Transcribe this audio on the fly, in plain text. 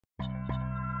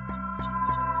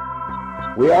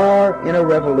We are in a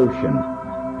revolution.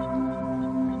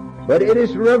 But it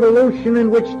is a revolution in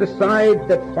which the side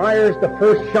that fires the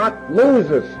first shot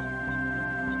loses.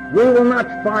 We will not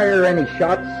fire any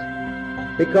shots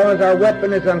because our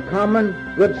weapon is uncommon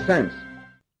good sense.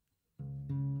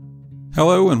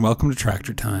 Hello and welcome to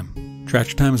Tractor Time.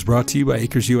 Tractor Time is brought to you by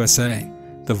Acres USA,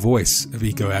 the voice of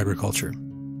eco-agriculture.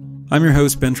 I'm your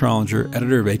host, Ben Trollinger,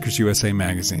 editor of Acres USA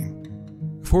magazine.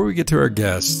 Before we get to our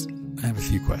guests, I have a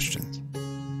few questions.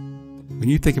 When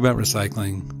you think about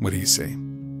recycling, what do you see?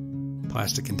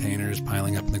 Plastic containers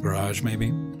piling up in the garage,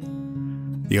 maybe?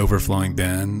 The overflowing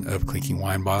bin of clinking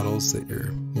wine bottles that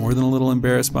you're more than a little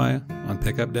embarrassed by on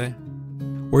pickup day?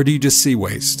 Or do you just see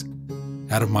waste,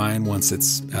 out of mind once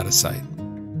it's out of sight?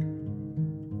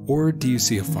 Or do you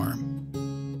see a farm?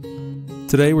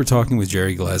 Today we're talking with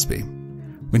Gerry Gillespie.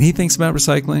 When he thinks about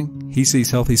recycling, he sees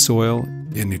healthy soil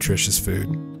and nutritious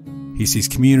food. He sees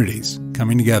communities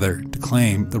coming together to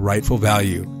claim the rightful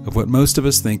value of what most of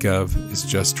us think of as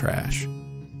just trash.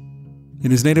 In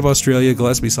his native Australia,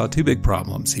 Gillespie saw two big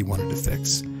problems he wanted to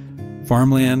fix: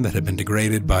 farmland that had been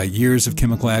degraded by years of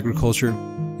chemical agriculture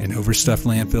and overstuffed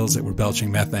landfills that were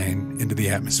belching methane into the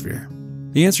atmosphere.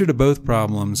 The answer to both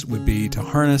problems would be to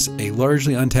harness a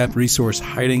largely untapped resource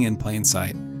hiding in plain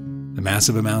sight: the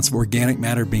massive amounts of organic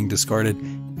matter being discarded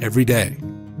every day.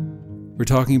 We're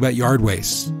talking about yard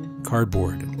waste,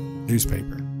 cardboard, and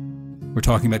newspaper. We're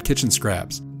talking about kitchen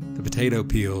scraps, the potato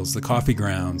peels, the coffee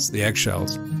grounds, the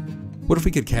eggshells. What if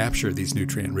we could capture these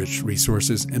nutrient-rich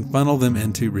resources and funnel them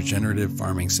into regenerative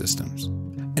farming systems?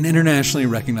 An internationally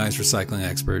recognized recycling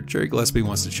expert, Gerry Gillespie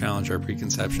wants to challenge our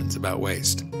preconceptions about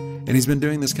waste, and he's been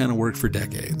doing this kind of work for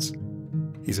decades.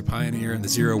 He's a pioneer in the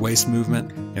zero waste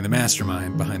movement and the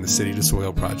mastermind behind the City to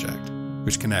Soil project,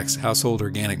 which connects household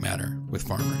organic matter with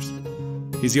farmers.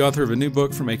 He's the author of a new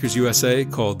book from Acres USA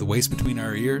called The Waste Between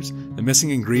Our Ears. The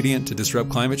missing ingredient to disrupt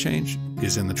climate change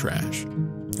is in the trash.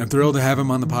 I'm thrilled to have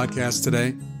him on the podcast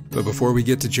today, but before we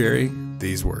get to Gerry,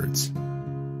 these words.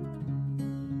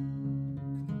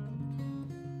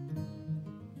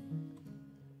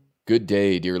 Good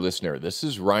day, dear listener. This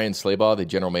is Ryan Slaybaugh, the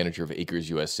general manager of Acres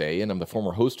USA, and I'm the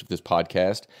former host of this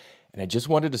podcast. And I just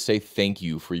wanted to say thank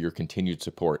you for your continued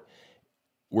support.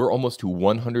 We're almost to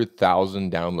 100,000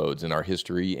 downloads in our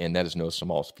history, and that is no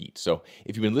small feat. So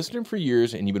if you've been listening for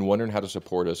years and you've been wondering how to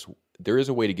support us, there is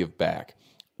a way to give back.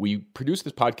 We produce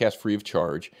this podcast free of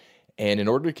charge, and in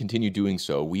order to continue doing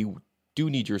so, we do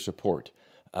need your support.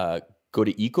 Go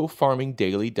to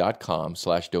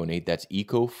ecofarmingdaily.com/donate. That's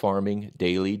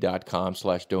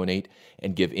ecofarmingdaily.com/donate,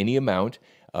 and give any amount,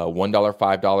 $1,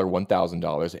 $5,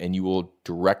 $1,000, and you will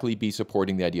directly be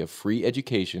supporting the idea of free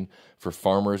education for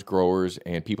farmers, growers,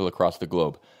 and people across the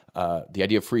globe. The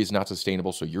idea of free is not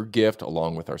sustainable, so your gift,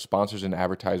 along with our sponsors and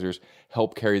advertisers,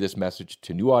 help carry this message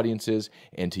to new audiences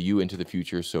and to you into the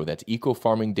future. So that's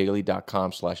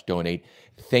ecofarmingdaily.com/donate.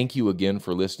 Thank you again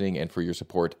for listening and for your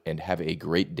support, and have a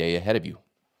great day ahead of you.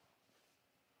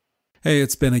 Hey,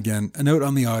 it's Ben again. A note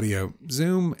on the audio.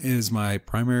 Zoom is my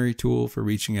primary tool for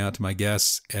reaching out to my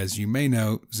guests. As you may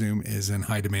know, Zoom is in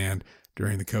high demand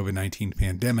during the COVID-19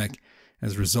 pandemic.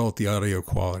 As a result, the audio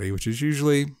quality, which is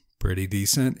usually pretty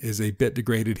decent, is a bit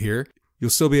degraded here. You'll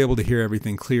still be able to hear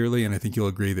everything clearly, and I think you'll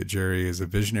agree that Gerry is a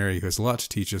visionary who has a lot to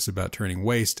teach us about turning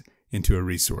waste into a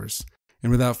resource.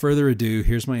 And without further ado,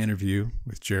 here's my interview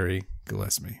with Gerry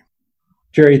Gillespie.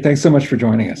 Gerry, thanks so much for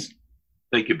joining us.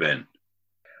 Thank you, Ben.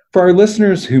 For our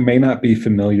listeners who may not be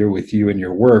familiar with you and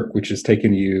your work, which has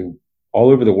taken you all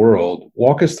over the world,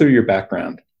 walk us through your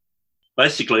background.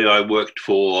 Basically, I worked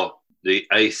for the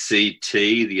ACT,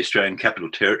 the Australian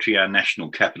Capital Territory, our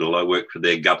national capital. I worked for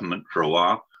their government for a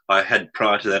while.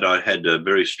 Prior to that, I had a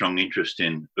very strong interest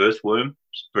in earthworm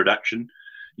production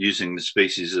using the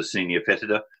species Yersinia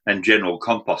foetida and general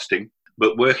composting.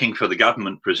 But working for the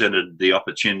government presented the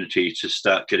opportunity to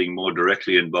start getting more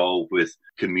directly involved with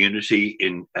community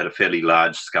at a fairly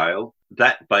large scale.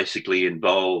 That basically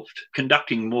involved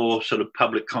conducting more sort of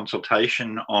public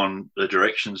consultation on the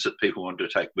directions that people want to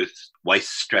take with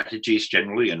waste strategies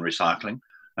generally and recycling.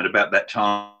 And about that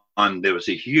time, there was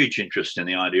a huge interest in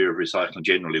the idea of recycling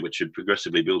generally, which had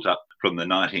progressively built up from the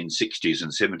 1960s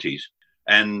and 70s.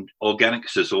 And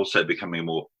organics is also becoming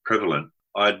more prevalent.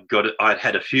 I'd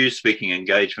had a few speaking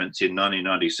engagements in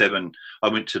 1997. I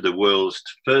went to the world's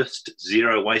first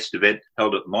zero waste event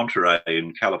held at Monterey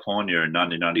in California in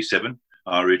 1997.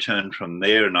 I returned from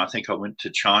there, and I think I went to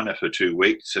China for 2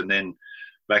 weeks and then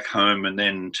back home and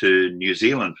then to New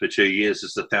Zealand for 2 years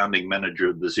as the founding manager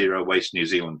of the Zero Waste New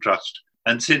Zealand Trust.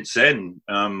 And since then,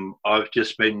 I've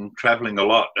just been traveling a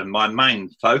lot. And my main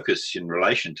focus in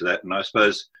relation to that, and I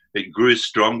suppose it grew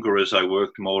stronger as I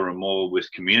worked more and more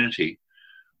with community,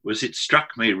 was it struck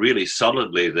me really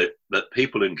solidly that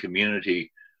people in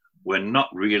community were not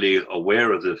really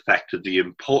aware of the fact of the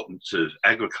importance of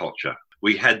agriculture.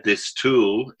 We had this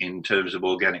tool in terms of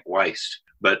organic waste,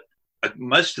 but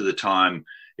most of the time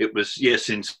it was, yes,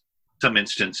 in some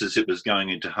instances it was going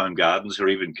into home gardens or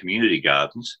even community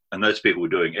gardens, and those people were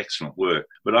doing excellent work.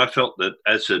 But I felt that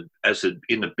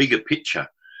in a bigger picture,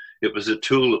 it was a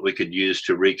tool that we could use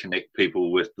to reconnect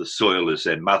people with the soil as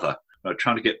their mother.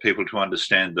 Trying to get people to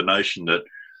understand the notion that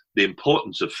the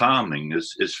importance of farming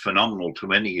is phenomenal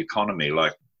to any economy.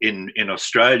 Like in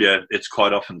Australia, it's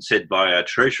quite often said by our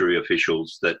Treasury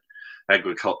officials that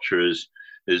agriculture is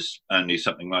only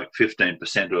something like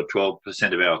 15% or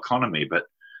 12% of our economy, but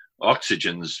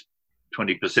oxygen's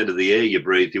 20% of the air you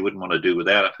breathe. You wouldn't want to do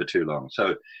without it for too long.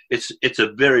 So it's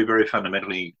a very, very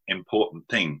fundamentally important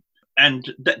thing.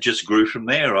 And that just grew from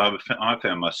there. I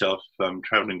found myself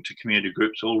traveling to community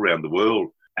groups all around the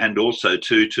world, and also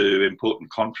to important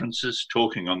conferences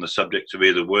talking on the subjects of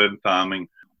either worm farming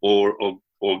or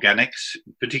organics,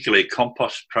 particularly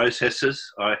compost processes.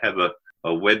 I have a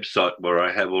website where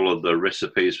I have all of the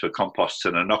recipes for composts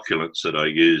and inoculants that I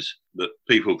use, that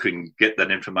people can get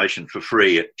that information for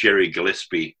free at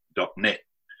gerrygillespie.net.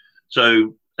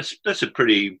 So that's a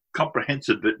pretty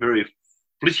comprehensive but very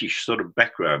British sort of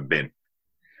background, Ben.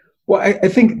 Well, I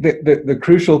think that the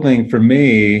crucial thing for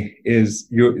me is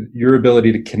your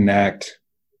ability to connect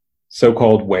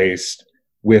so-called waste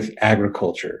with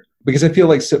agriculture. Because I feel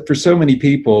like for so many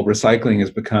people, recycling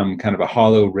has become kind of a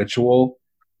hollow ritual.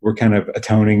 We're kind of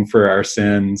atoning for our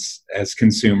sins as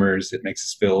consumers. It makes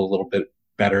us feel a little bit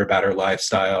better about our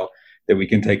lifestyle, that we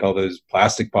can take all those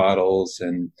plastic bottles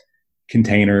and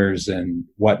containers and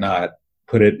whatnot,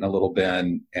 put it in a little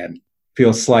bin, and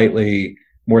feel slightly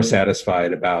more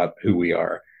satisfied about who we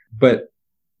are. But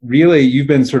really, you've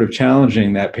been sort of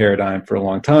challenging that paradigm for a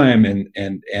long time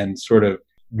and sort of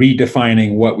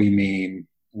redefining what we mean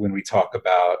when we talk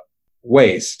about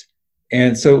waste.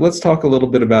 And so let's talk a little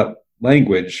bit about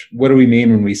language. What do we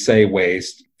mean when we say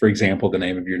waste? For example, the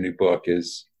name of your new book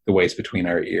is The Waste Between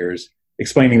Our Ears.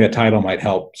 Explaining that title might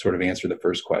help sort of answer the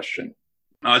first question.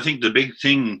 I think the big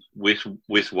thing with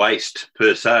waste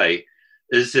per se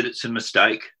is that it's a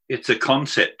mistake. It's a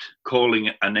concept. Calling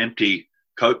an empty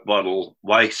Coke bottle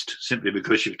waste simply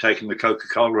because you've taken the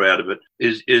Coca-Cola out of it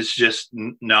is just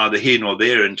neither here nor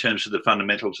there in terms of the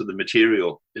fundamentals of the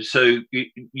material. So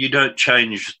you don't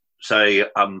change, say,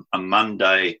 a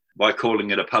Monday by calling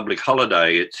it a public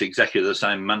holiday. It's exactly the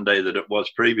same Monday that it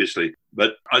was previously.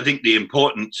 But I think the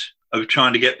importance of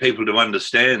trying to get people to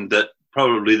understand that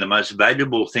probably the most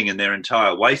valuable thing in their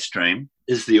entire waste stream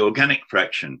is the organic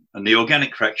fraction. And the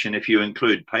organic fraction, if you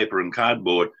include paper and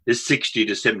cardboard, is 60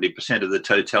 to 70% of the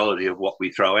totality of what we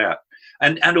throw out.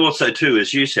 And also, too,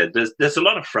 as you said, there's a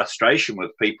lot of frustration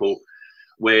with people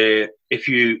where if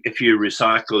you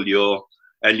recycle your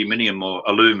aluminium or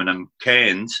aluminum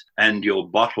cans and your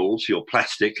bottles, your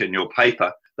plastic and your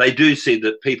paper, they do see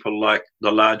that people like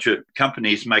the larger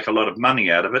companies make a lot of money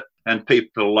out of it, and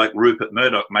people like Rupert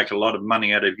Murdoch make a lot of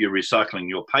money out of you recycling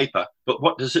your paper. But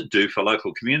what does it do for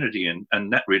local community?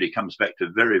 And that really comes back to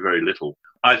very, very little.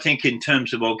 I think in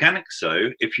terms of organics,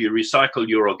 though, if you recycle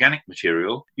your organic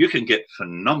material, you can get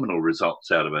phenomenal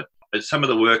results out of it. Some of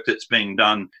the work that's being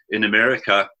done in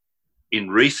America in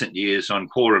recent years on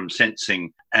quorum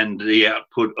sensing and the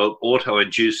output of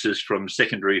auto-inducers from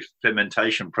secondary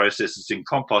fermentation processes in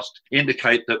compost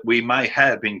indicate that we may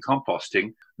have in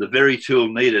composting the very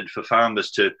tool needed for farmers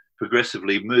to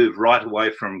progressively move right away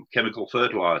from chemical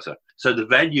fertilizer. So the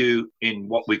value in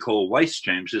what we call waste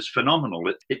streams is phenomenal.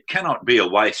 It cannot be a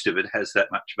waste if it has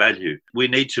that much value. We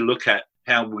need to look at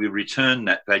how we return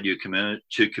that value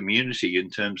to community in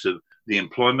terms of the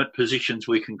employment positions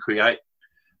we can create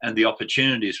and the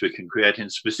opportunities we can create in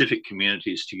specific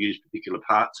communities to use particular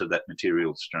parts of that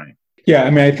material stream. Yeah, I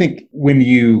mean, I think when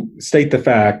you state the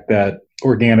fact that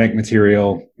organic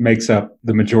material makes up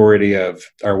the majority of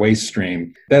our waste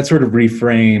stream, that sort of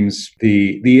reframes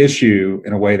the issue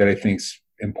in a way that I think is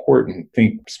important.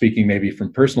 Speaking maybe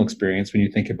from personal experience, when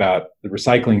you think about the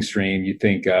recycling stream, you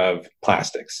think of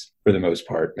plastics for the most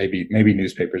part, maybe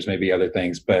newspapers, maybe other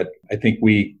things. But I think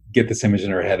we get this image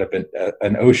in our head of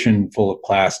an ocean full of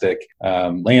plastic,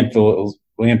 landfills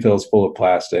full of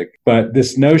plastic. But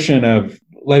this notion of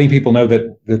letting people know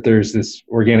that there's this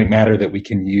organic matter that we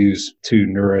can use to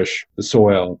nourish the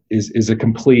soil is a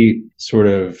complete sort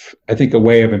of, I think, a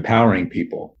way of empowering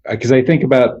people. Because I think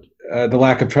about the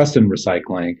lack of trust in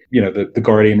recycling. You know, the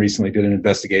Guardian recently did an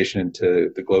investigation into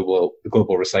the global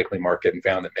recycling market and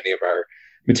found that many of our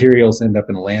materials end up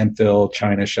in a landfill.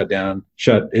 China shut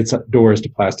its doors to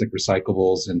plastic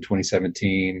recyclables in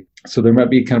 2017. So there might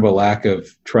be kind of a lack of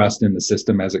trust in the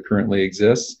system as it currently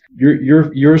exists.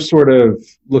 You're sort of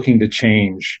looking to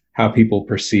change how people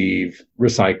perceive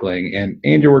recycling,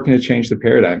 and you're working to change the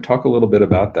paradigm. Talk a little bit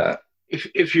about that.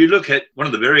 If you look at one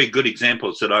of the very good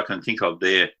examples that I can think of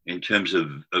there in terms of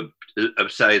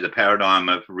say, the paradigm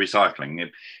of recycling,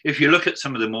 if you look at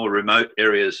some of the more remote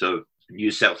areas of New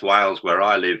South Wales, where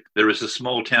I live, there is a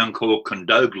small town called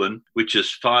Condobolin, which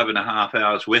is 5.5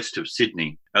 hours west of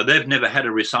Sydney. Now, they've never had a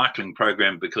recycling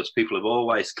program because people have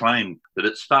always claimed that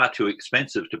it's far too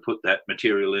expensive to put that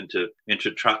material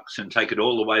into trucks and take it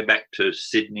all the way back to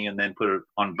Sydney and then put it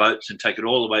on boats and take it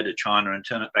all the way to China and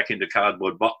turn it back into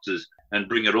cardboard boxes and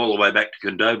bring it all the way back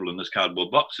to Condobolin as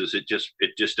cardboard boxes. It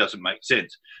just doesn't make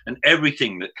sense. And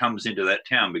everything that comes into that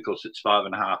town, because it's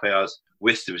 5.5 hours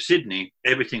west of Sydney,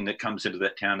 everything that comes into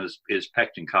that town is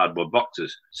packed in cardboard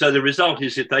boxes. So the result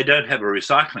is, if they don't have a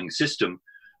recycling system,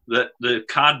 that the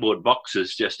cardboard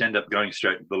boxes just end up going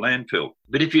straight to the landfill.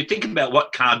 But if you think about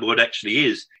what cardboard actually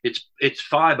is, it's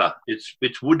fibre, it's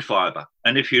wood fibre.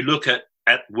 And if you look at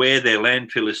where their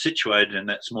landfill is situated in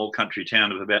that small country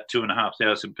town of about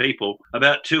 2,500 people,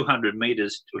 about 200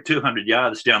 metres or 200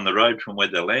 yards down the road from where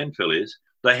their landfill is,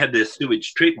 they have their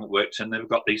sewage treatment works, and they've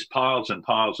got these piles and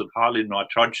piles of highly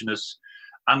nitrogenous,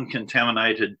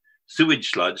 uncontaminated sewage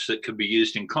sludge that can be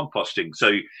used in composting.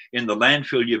 So in the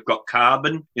landfill, you've got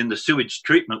carbon. In the sewage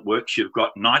treatment works, you've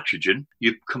got nitrogen.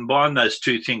 You combine those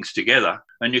two things together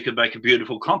and you can make a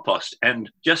beautiful compost. And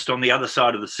just on the other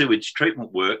side of the sewage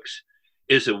treatment works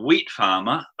is a wheat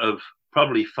farmer of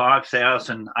probably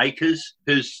 5,000 acres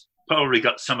who's probably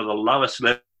got some of the lowest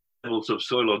levels of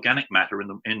soil organic matter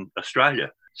in Australia.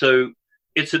 So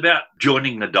it's about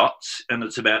joining the dots, and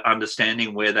it's about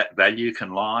understanding where that value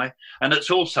can lie. And it's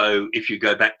also, if you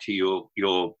go back to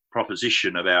your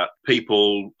proposition about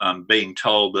people being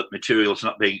told that material is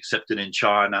not being accepted in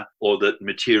China or that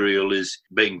material is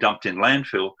being dumped in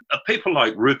landfill, people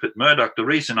like Rupert Murdoch, the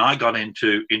reason I got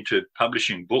into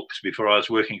publishing books before I was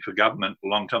working for government a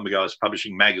long time ago, I was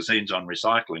publishing magazines on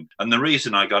recycling. And the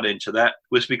reason I got into that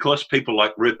was because people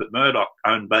like Rupert Murdoch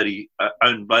owned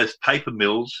both paper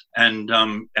mills and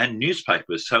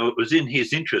newspapers. So it was in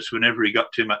his interest, whenever he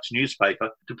got too much newspaper,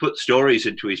 to put stories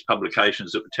into his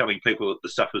publications that were telling people that the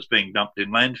stuff was being dumped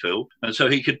in landfill, and so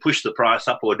he could push the price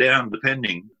up or down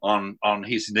depending on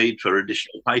his need for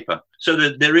additional paper. So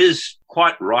that there is,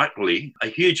 quite rightly, a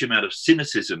huge amount of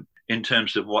cynicism in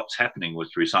terms of what's happening with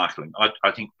recycling.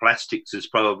 I think plastics is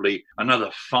probably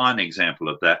another fine example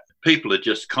of that. People are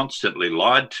just constantly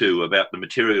lied to about the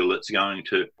material that's going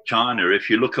to China. If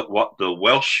you look at what the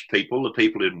Welsh people, the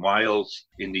people in Wales,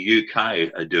 in the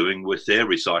UK, are doing with their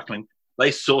recycling, they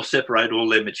source separate all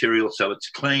their material so it's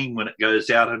clean when it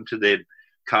goes out into their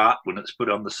cart, when it's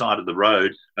put on the side of the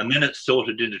road, and then it's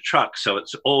sorted into trucks. So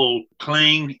it's all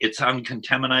clean, it's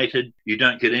uncontaminated, you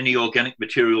don't get any organic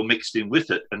material mixed in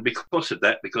with it. And because of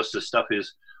that, because the stuff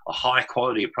is a high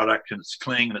quality product and it's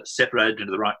clean and it's separated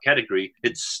into the right category,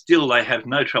 it's still, they have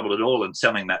no trouble at all in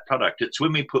selling that product. It's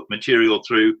when we put material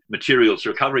through materials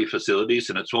recovery facilities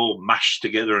and it's all mushed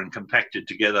together and compacted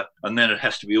together, and then it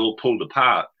has to be all pulled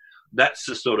apart. That's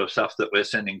the sort of stuff that we're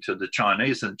sending to the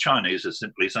Chinese, and the Chinese are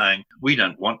simply saying, we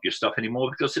don't want your stuff anymore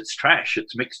because it's trash.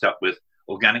 It's mixed up with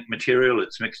organic material,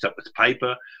 it's mixed up with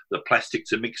paper, the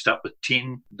plastics are mixed up with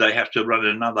tin. They have to run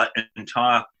another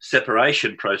entire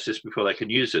separation process before they can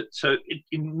use it. So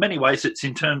in many ways, it's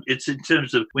in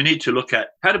terms of, we need to look at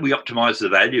how do we optimize the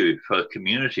value for a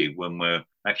community when we're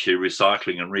actually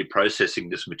recycling and reprocessing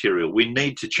this material. We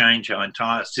need to change our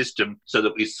entire system so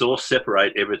that we source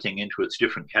separate everything into its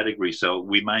different categories so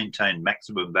we maintain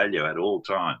maximum value at all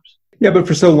times. Yeah, but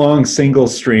for so long, single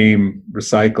stream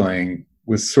recycling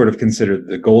was sort of considered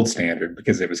the gold standard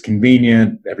because it was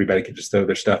convenient. Everybody could just throw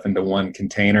their stuff into one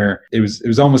container. It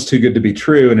was almost too good to be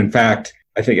true. And in fact,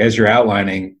 I think as you're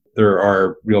outlining, there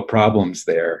are real problems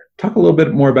there. Talk a little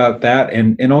bit more about that,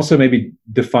 and also maybe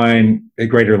define at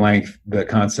greater length the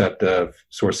concept of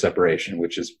source separation,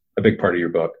 which is a big part of your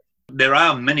book. There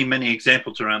are many, many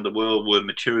examples around the world where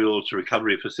materials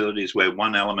recovery facilities where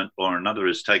one element or another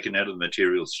is taken out of the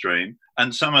material stream.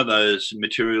 And some of those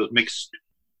materials, mixed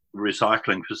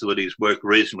recycling facilities, work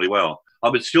reasonably well. I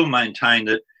would still maintain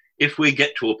that if we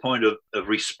get to a point of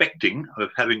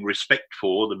having respect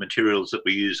for the materials that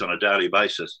we use on a daily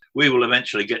basis, we will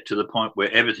eventually get to the point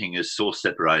where everything is source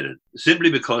separated,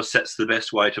 simply because that's the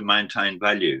best way to maintain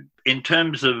value. In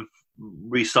terms of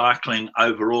recycling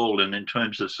overall and in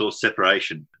terms of source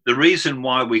separation, the reason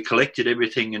why we collected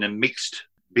everything in a mixed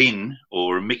bin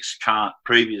or a mixed cart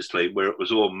previously, where it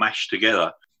was all mashed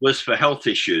together, was for health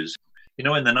issues. You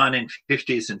know, in the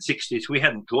 1950s and 60s, we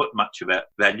hadn't thought much about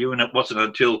value, and it wasn't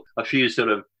until a few sort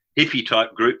of hippie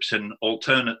type groups and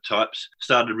alternate types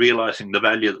started realizing the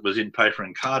value that was in paper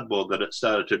and cardboard that it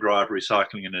started to drive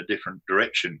recycling in a different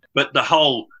direction. But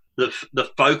the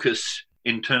focus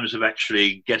in terms of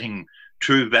actually getting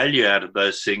true value out of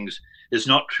those things is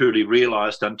not truly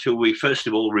realized until we first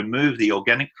of all remove the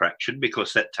organic fraction,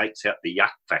 because that takes out the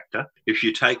yuck factor. If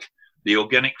you take the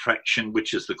organic fraction,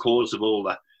 which is the cause of all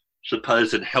the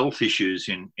supposed health issues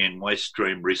in waste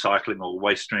stream recycling or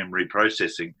waste stream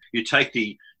reprocessing, you take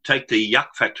the yuck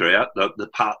factor out, the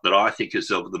part that I think is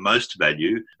of the most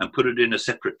value, and put it in a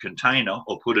separate container,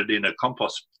 or put it in a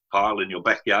compost pile in your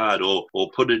backyard, or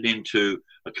put it into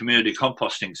a community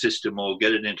composting system, or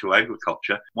get it into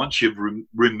agriculture. Once you've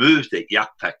removed that yuck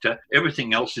factor,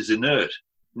 everything else is inert.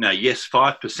 Now, yes,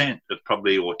 5% of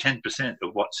probably, or 10% of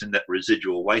what's in that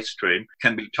residual waste stream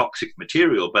can be toxic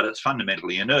material, but it's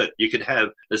fundamentally inert. You could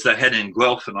have, as they had in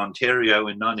Guelph and Ontario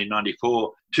in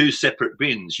 1994, 2 separate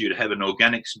bins. You'd have an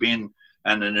organics bin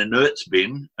and an inerts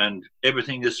bin, and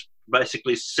everything is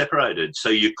basically separated. So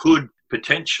you could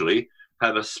potentially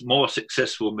have a more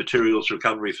successful materials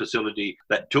recovery facility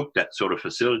that took that sort of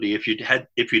facility if you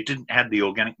didn't have the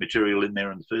organic material in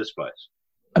there in the first place.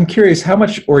 I'm curious, how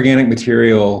much organic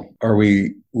material are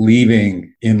we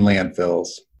leaving in landfills?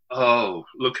 Oh,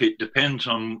 look, it depends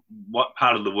on what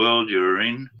part of the world you're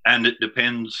in, and it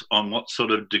depends on what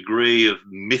sort of degree of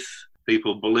myth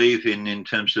people believe in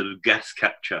terms of gas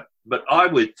capture. But I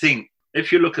would think,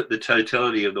 if you look at the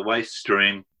totality of the waste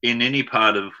stream in any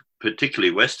part of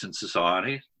particularly Western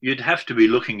society, you'd have to be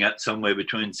looking at somewhere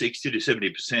between 60 to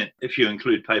 70% if you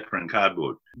include paper and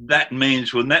cardboard. That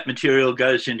means when that material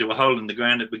goes into a hole in the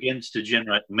ground, it begins to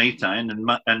generate methane,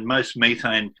 and most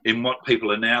methane in what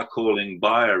people are now calling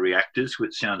bioreactors,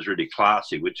 which sounds really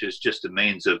classy, which is just a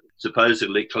means of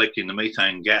supposedly collecting the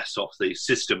methane gas off these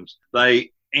systems.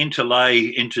 They interlay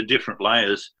into different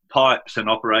layers pipes, and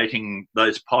operating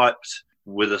those pipes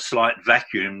with a slight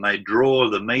vacuum, they draw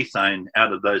the methane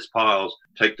out of those piles,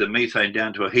 take the methane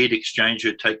down to a heat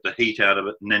exchanger, take the heat out of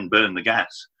it, and then burn the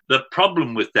gas. The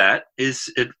problem with that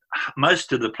is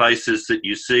most of the places that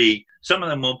you see, some of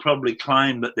them will probably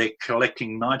claim that they're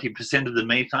collecting 90% of the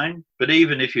methane, but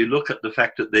even if you look at the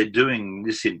fact that they're doing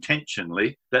this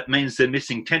intentionally, that means they're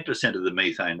missing 10% of the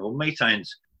methane. Well,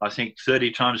 methane's, I think,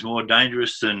 30 times more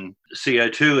dangerous than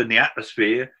CO2 in the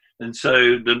atmosphere. And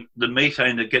so the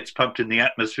methane that gets pumped in the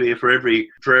atmosphere, for every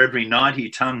 90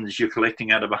 tonnes you're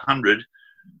collecting out of 100,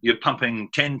 you're pumping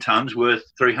 10 tonnes worth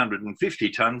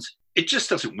 350 tonnes. It just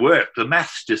doesn't work. The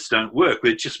maths just don't work.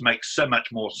 It just makes so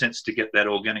much more sense to get that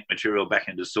organic material back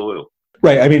into soil.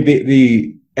 Right. I mean,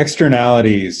 the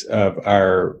externalities of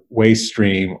our waste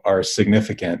stream are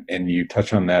significant, and you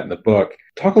touch on that in the book.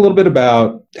 Talk a little bit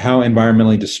about how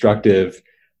environmentally destructive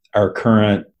our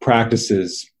current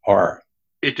practices are.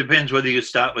 It depends whether you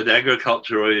start with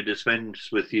agriculture or you dispense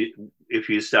with if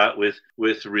you start with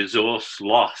resource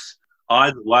loss.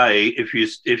 Either way, if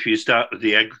you start with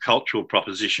the agricultural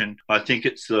proposition, I think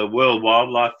it's the World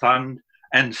Wildlife Fund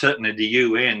and certainly the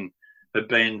UN have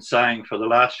been saying for the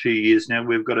last few years now,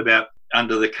 we've got about,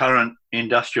 under the current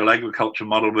industrial agriculture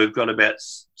model, we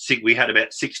had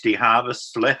about 60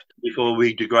 harvests left before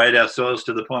we degrade ourselves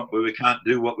to the point where we can't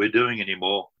do what we're doing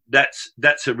anymore.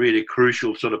 That's a really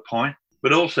crucial sort of point.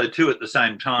 But also, too, at the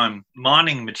same time,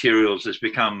 mining materials has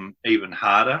become even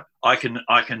harder. I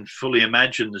can fully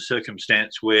imagine the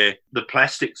circumstance where the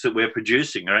plastics that we're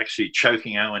producing are actually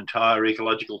choking our entire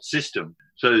ecological system.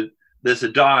 So there's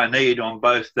a dire need on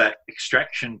both that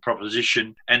extraction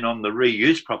proposition and on the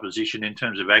reuse proposition in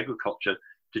terms of agriculture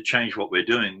to change what we're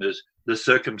doing. There's the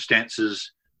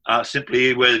circumstances are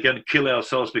simply we're going to kill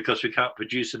ourselves because we can't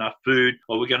produce enough food,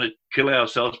 or we're going to kill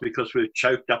ourselves because we've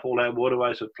choked up all our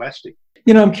waterways with plastic.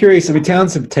 You know, I'm curious. I mean,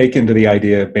 towns have taken to the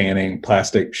idea of banning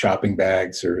plastic shopping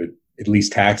bags, or at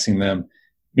least taxing them.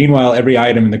 Meanwhile, every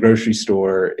item in the grocery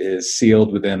store is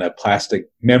sealed within a plastic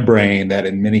membrane that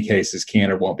in many cases can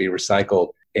or won't be recycled.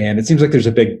 And it seems like there's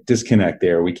a big disconnect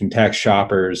there. We can tax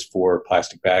shoppers for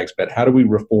plastic bags, but how do we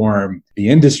reform the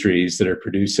industries that are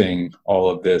producing all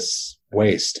of this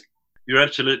waste? You're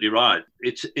absolutely right.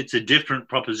 It's a different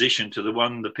proposition to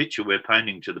the picture we're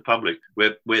painting to the public.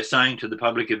 We're saying to the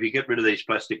public, if you get rid of these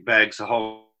plastic bags, the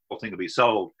whole thing will be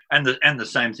solved. And the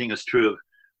same thing is true of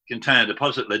container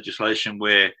deposit legislation,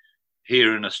 where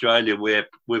here in Australia,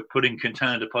 we're putting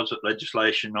container deposit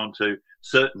legislation onto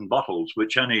certain bottles,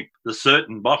 which only the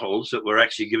certain bottles that we're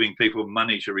actually giving people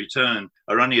money to return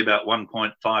are only about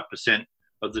 1.5%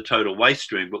 of the total waste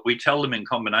stream. But we tell them in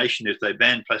combination, if they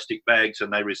ban plastic bags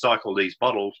and they recycle these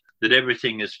bottles, that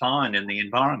everything is fine in the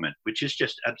environment, which is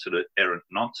just absolute errant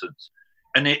nonsense.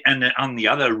 And on the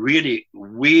other really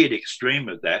weird extreme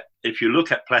of that, if you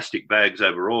look at plastic bags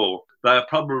overall, they are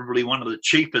probably one of the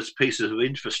cheapest pieces of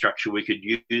infrastructure we could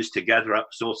use to gather up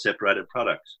source-separated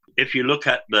products. If you look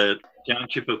at the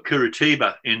township of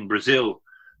Curitiba in Brazil,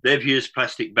 they've used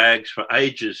plastic bags for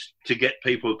ages to get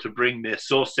people to bring their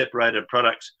source-separated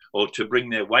products or to bring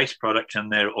their waste products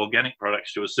and their organic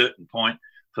products to a certain point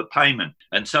for payment.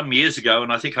 And some years ago,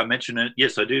 and I think I mentioned it,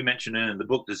 yes, I do mention it in the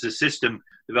book, there's a system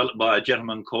developed by a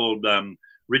gentleman called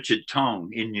Richard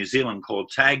Tong in New Zealand called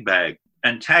Tag Bag.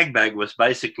 And Tag Bag was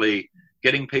basically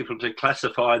getting people to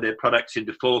classify their products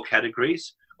into 4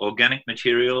 categories: organic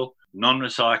material,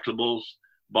 non-recyclables,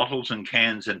 bottles and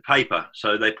cans, and paper.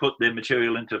 So they put their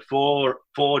material into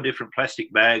four different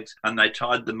plastic bags, and they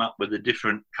tied them up with a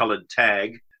different coloured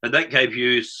tag. And that gave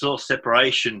you source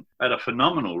separation at a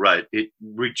phenomenal rate. It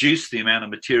reduced the amount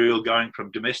of material going from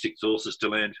domestic sources to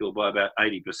landfill by about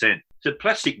 80%. So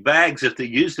plastic bags, if they're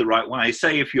used the right way,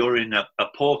 say if you're in a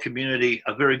poor community,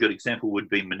 a very good example would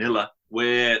be Manila,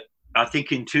 where I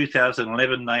think in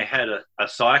 2011 they had a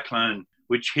cyclone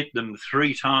which hit them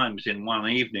 3 times in one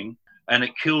evening, and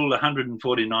it killed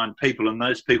 149 people, and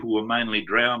those people were mainly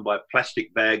drowned by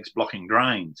plastic bags blocking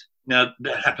drains. Now,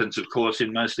 that happens, of course,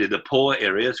 in mostly the poor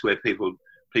areas where people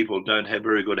don't have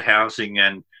very good housing,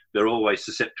 and they're always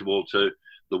susceptible to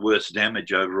the worst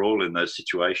damage overall in those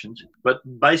situations. But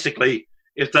basically,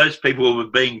 if those people were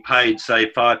being paid,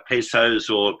 say, 5 pesos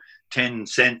or 10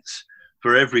 cents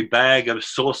for every bag of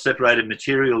source-separated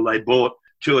material they bought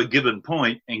to a given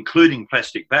point, including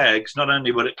plastic bags, not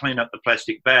only would it clean up the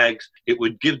plastic bags, it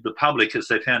would give the public, as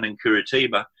they found in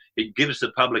Curitiba, it gives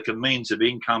the public a means of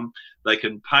income. They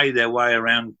can pay their way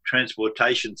around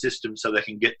transportation systems so they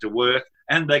can get to work,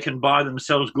 and they can buy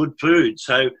themselves good food.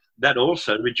 So that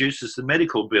also reduces the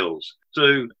medical bills.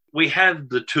 So we have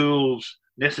the tools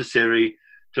necessary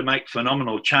to make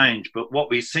phenomenal change, but what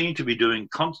we seem to be doing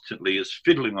constantly is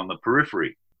fiddling on the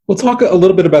periphery. We'll talk a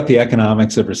little bit about the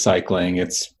economics of recycling.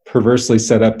 It's perversely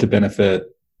set up to benefit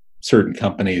certain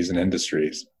companies and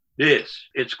industries. Yes,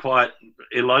 it's quite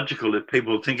illogical if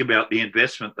people think about the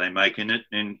investment they make in it.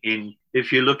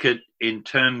 If you look at in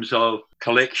terms of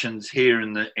collections here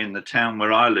in the town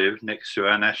where I live, next to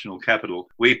our national capital,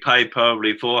 we pay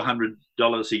probably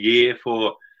 $400 a year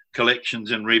for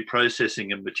collections and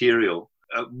reprocessing of material.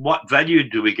 What value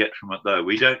do we get from it, though?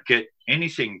 We don't get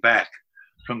anything back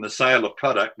from the sale of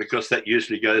product, because that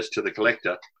usually goes to the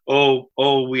collector. Or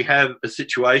we have a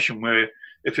situation where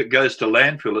if it goes to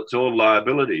landfill, it's all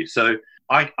liability. So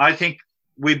I think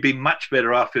we'd be much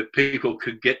better off if people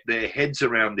could get their heads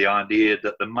around the idea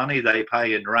that the money they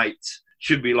pay in rates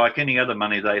should be like any other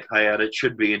money they pay out. It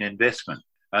should be an investment,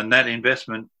 and that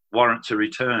investment warrants a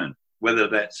return. Whether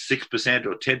that's 6%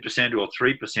 or 10% or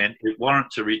 3%, it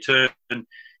warrants a return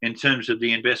in terms of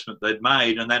the investment they've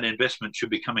made, and that investment should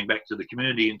be coming back to the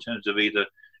community in terms of either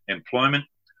employment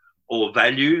or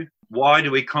value. Why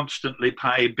do we constantly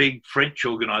pay big French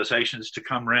organisations to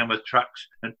come around with trucks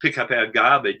and pick up our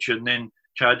garbage and then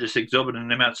charge us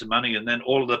exorbitant amounts of money, and then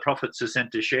all of the profits are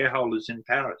sent to shareholders in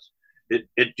Paris?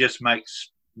 It just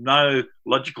makes no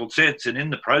logical sense, and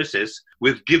in the process,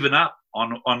 we've given up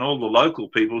on all the local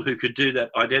people who could do that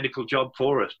identical job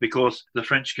for us, because the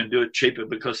French can do it cheaper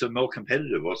because they're more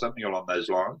competitive or something along those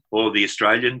lines. Or the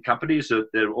Australian companies,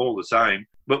 they're all the same.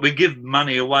 But we give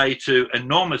money away to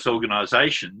enormous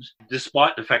organisations,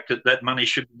 despite the fact that that money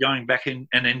should be going back in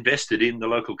and invested in the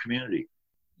local community.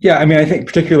 Yeah, I mean, I think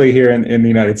particularly here in the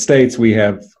United States, we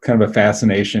have kind of a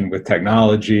fascination with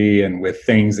technology and with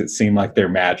things that seem like they're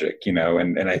magic,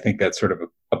 and I think that sort of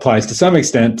applies to some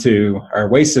extent to our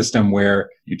waste system, where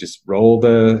you just roll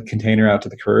the container out to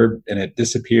the curb and it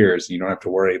disappears. You don't have to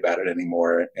worry about it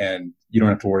anymore, and you don't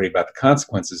have to worry about the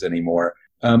consequences anymore.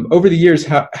 Over the years,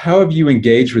 how have you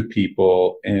engaged with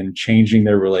people in changing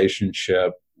their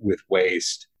relationship with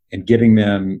waste and getting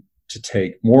them to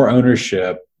take more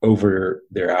ownership over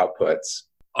their outputs?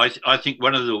 I think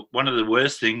one of the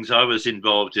worst things I was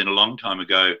involved in a long time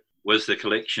ago was the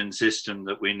collection system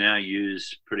that we now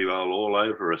use pretty well all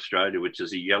over Australia, which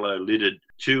is a yellow lidded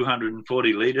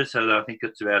 240 litre, so I think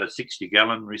it's about a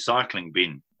 60-gallon recycling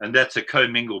bin, and that's a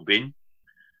commingled bin.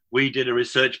 We did a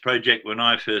research project when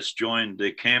I first joined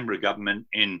the Canberra government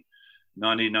in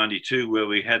 1992, where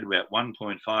we had about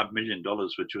 $1.5 million,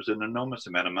 which was an enormous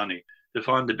amount of money, to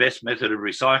find the best method of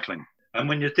recycling. And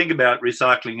when you think about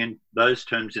recycling in those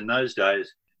terms in those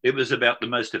days, it was about the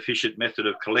most efficient method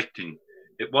of collecting.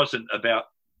 It wasn't about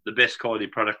the best quality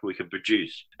product we could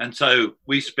produce. And so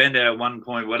we spent our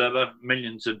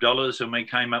millions of dollars, and we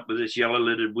came up with this yellow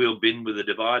lidded wheel bin with a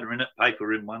divider in it,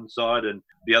 paper in one side and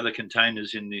the other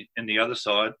containers in the other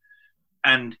side.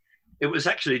 And it was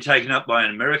actually taken up by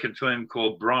an American firm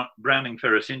called Browning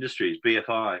Ferris Industries,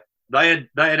 BFI. They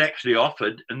had actually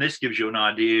offered, and this gives you an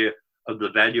idea of the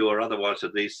value or otherwise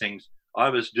of these things. I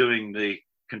was doing the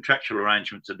contractual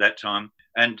arrangements at that time,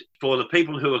 and for the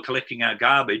people who were collecting our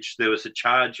garbage, there was a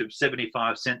charge of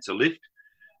 75 cents a lift.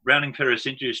 Browning Ferris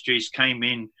Industries came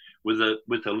in with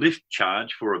a lift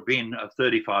charge for a bin of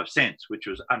 35 cents, which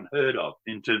was unheard of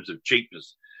in terms of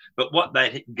cheapness. But what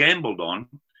they gambled on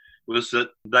was that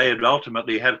they would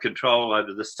ultimately have control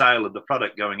over the sale of the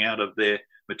product going out of their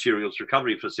materials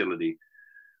recovery facility.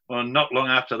 Well, not long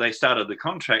after they started the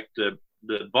contract, the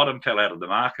bottom fell out of the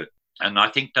market. And I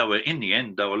think in the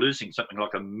end, they were losing something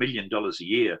like $1 million a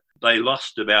year. They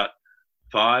lost about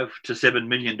 $5 to $7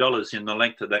 million in the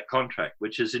length of that contract,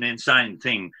 which is an insane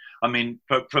thing. I mean,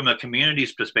 from a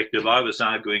community's perspective, I was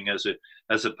arguing as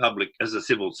a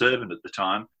civil servant at the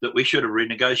time that we should have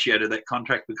renegotiated that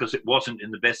contract because it wasn't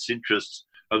in the best interests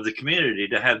of the community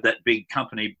to have that big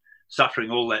company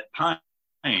suffering all that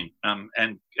pain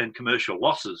and commercial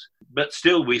losses. But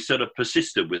still, we sort of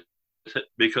persisted with it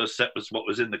because that was what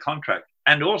was in the contract.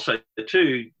 And also,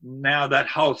 too, now that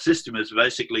whole system has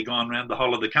basically gone around the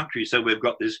whole of the country. So we've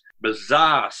got this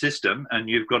bizarre system, and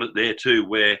you've got it there too,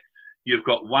 where you've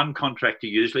got one contractor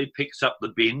usually picks up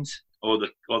the bins or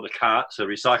the carts, the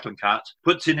recycling carts,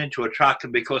 puts it into a truck,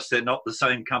 and because they're not the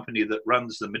same company that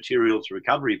runs the materials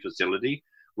recovery facility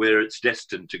where it's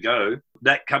destined to go,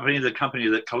 that company, the company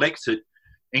that collects it,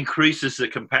 increases the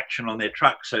compaction on their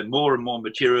truck. So more and more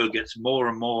material gets more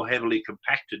and more heavily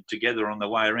compacted together on the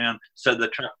way around, so the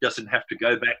truck doesn't have to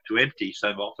go back to empty so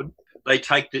often. They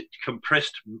take the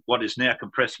what is now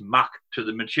compressed muck to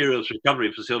the materials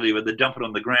recovery facility where they dump it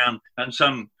on the ground, and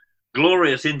some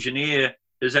glorious engineer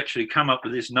has actually come up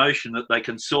with this notion that they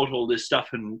can sort all this stuff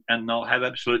and they'll have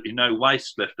absolutely no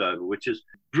waste left over, which is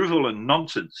drivel and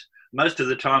nonsense. Most of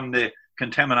the time their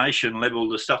contamination level,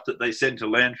 the stuff that they send to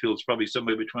landfills, probably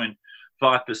somewhere between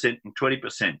 5% and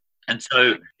 20%. And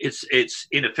so it's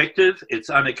ineffective, it's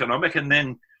uneconomic. And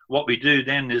then what we do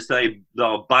then is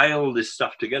they'll bale this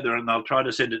stuff together and they'll try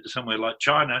to send it to somewhere like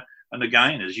China. And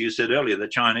again, as you said earlier, the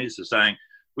Chinese are saying,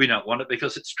 we don't want it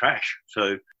because it's trash.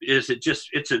 So it's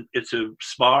a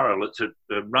spiral, it's a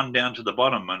run down to the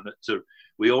bottom, and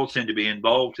we all seem to be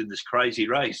involved in this crazy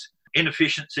race.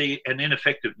 Inefficiency and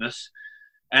ineffectiveness.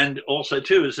 And also,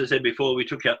 too, as I said before, we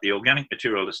took out the organic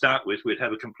material to start with. We'd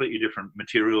have a completely different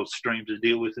material stream to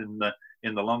deal with in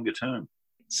the longer term.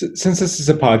 So, since this is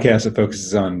a podcast that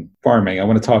focuses on farming, I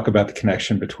want to talk about the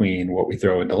connection between what we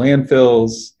throw into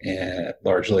landfills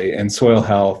and soil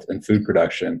health and food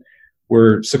production.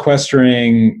 We're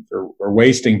sequestering or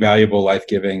wasting valuable,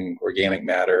 life-giving organic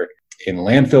matter in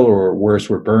landfill, or worse,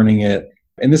 we're burning it.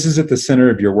 And this is at the center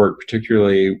of your work,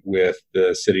 particularly with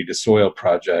the City to Soil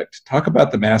project. Talk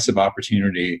about the massive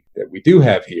opportunity that we do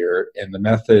have here and the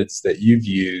methods that you've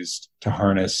used to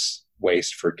harness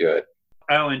waste for good.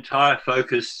 Our entire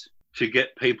focus to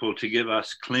get people to give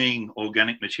us clean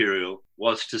organic material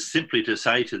was to simply to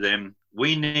say to them,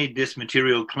 we need this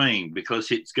material clean because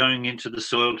it's going into the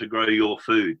soil to grow your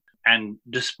food. And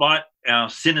despite our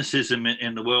cynicism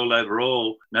in the world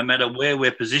overall, no matter where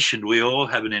we're positioned, we all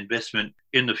have an investment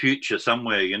in the future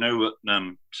somewhere. You know,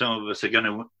 some of us are going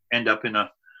to end up in a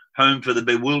home for the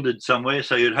bewildered somewhere.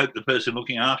 So you'd hope the person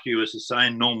looking after you is a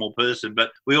sane, normal person.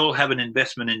 But we all have an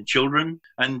investment in children.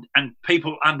 And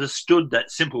people understood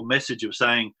that simple message of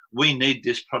saying, we need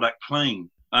this product clean.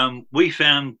 We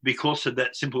found, because of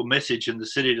that simple message in the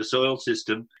City to Soil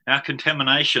system, our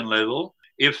contamination level,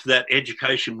 if that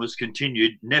education was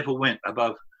continued, never went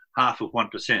above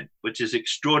 0.5%, which is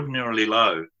extraordinarily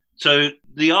low. So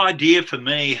the idea for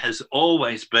me has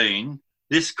always been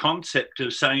this concept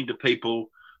of saying to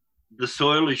people, the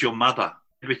soil is your mother.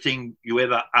 Everything you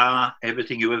ever are,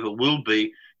 everything you ever will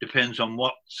be, depends on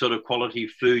what sort of quality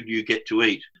food you get to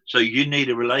eat. So you need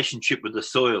a relationship with the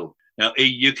soil. Now,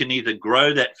 you can either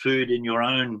grow that food in your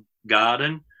own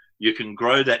garden, you can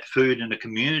grow that food in a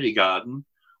community garden,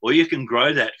 or you can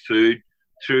grow that food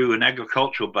through an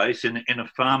agricultural base in a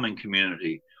farming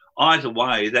community. Either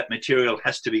way, that material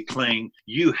has to be clean.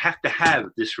 You have to have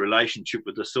this relationship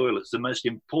with the soil. It's the most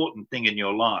important thing in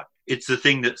your life. It's the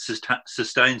thing that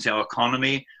sustains our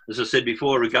economy. As I said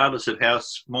before, regardless of how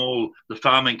small the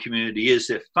farming community is,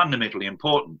 they're fundamentally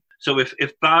important. So if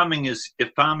farming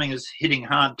is hitting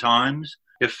hard times,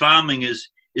 if farming is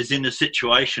in a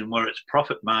situation where its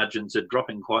profit margins are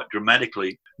dropping quite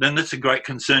dramatically, then that's a great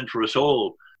concern for us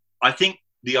all. I think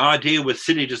the idea with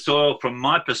City to Soil, from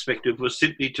my perspective, was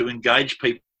simply to engage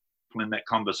people in that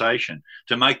conversation,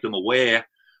 to make them aware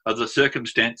of the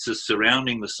circumstances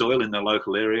surrounding the soil in their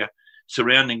local area,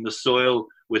 surrounding the soil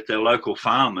with their local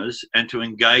farmers, and to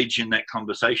engage in that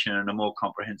conversation in a more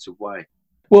comprehensive way.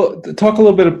 Well, talk a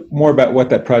little bit more about what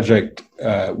that project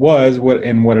was, what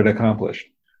it accomplished.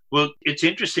 Well, it's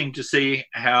interesting to see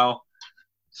how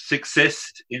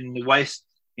success in the waste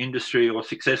industry or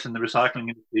success in the recycling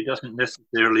industry doesn't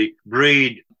necessarily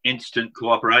breed instant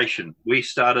cooperation. We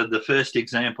started the first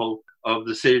example of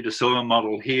the City to Soil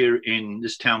model here in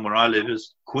this town where I live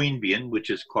is Queanbeyan, which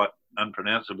is quite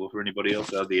unpronounceable for anybody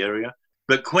else out of the area.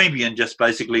 But Queanbeyan just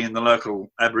basically in the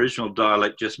local Aboriginal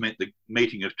dialect just meant the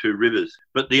meeting of two rivers.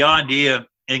 But the idea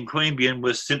in Queanbeyan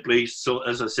was simply,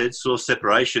 as I said, source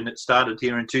separation. It started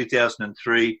here in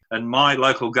 2003, and my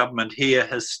local government here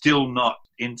has still not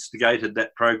instigated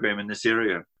that program in this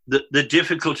area. The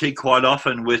difficulty quite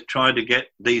often with trying to get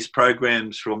these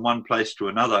programs from one place to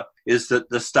another is that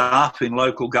the staff in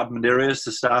local government areas,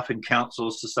 the staff in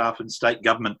councils, the staff in state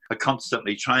government are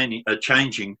constantly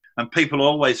changing, and people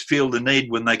always feel the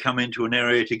need when they come into an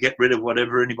area to get rid of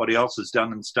whatever anybody else has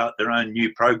done and start their own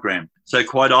new program. So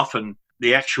quite often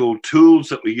the actual tools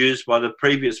that were used by the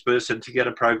previous person to get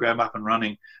a program up and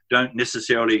running don't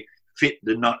necessarily fit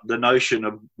the notion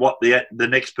of what the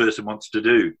next person wants to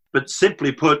do. But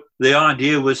simply put, the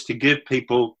idea was to give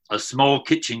people a small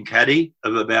kitchen caddy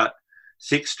of about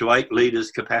 6 to 8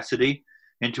 litres capacity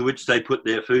into which they put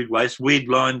their food waste. We'd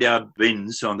lined our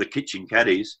bins on the kitchen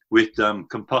caddies with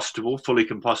fully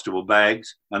compostable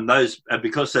bags. And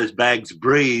because those bags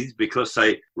breathe, because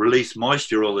they release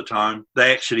moisture all the time,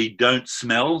 they actually don't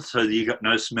smell. So you got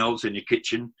no smells in your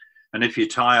kitchen. And if you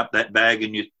tie up that bag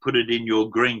and you put it in your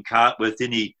green cart with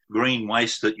any green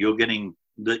waste that you're getting,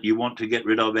 that you want to get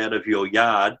rid of out of your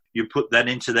yard, you put that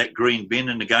into that green bin,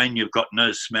 and again, you've got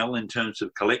no smell in terms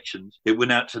of collections. It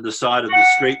went out to the side of the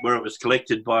street where it was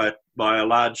collected by a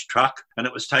large truck, and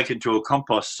it was taken to a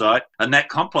compost site. And that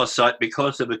compost site,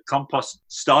 because of a compost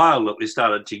style that we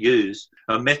started to use,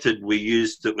 a method we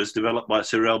used that was developed by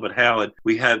Sir Albert Howard,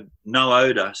 we have no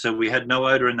odour. So we had no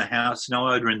odour in the house, no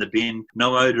odour in the bin,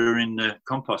 no odour in the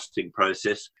composting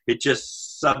process. It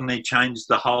just suddenly changed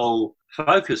the whole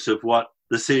focus of what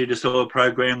the City to Soil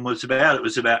program was about. It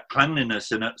was about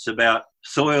cleanliness, and it's about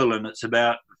soil, and it's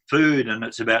about food, and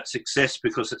it's about success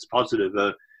because it's positive.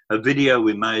 A video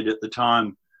we made at the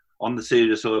time on the City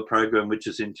to Soil program, which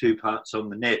is in 2 parts on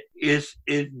the net,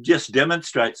 it just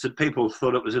demonstrates that people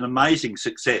thought it was an amazing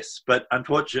success. But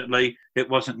unfortunately, it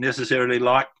wasn't necessarily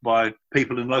liked by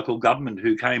people in local government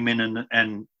who came in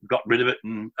and got rid of it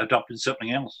and adopted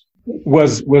something else.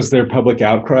 Was there public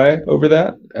outcry over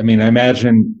that? I mean, I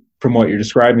imagine from what you're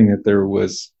describing that there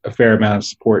was a fair amount of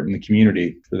support in the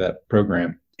community for that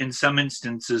program. In some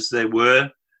instances there were,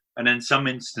 and in some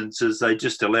instances they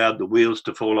just allowed the wheels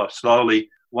to fall off slowly.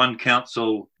 One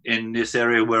council in this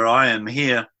area where I am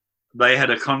here, they had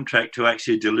a contract to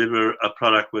actually deliver a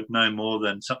product with no more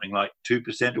than something like 2%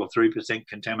 or 3%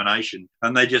 contamination.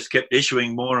 And they just kept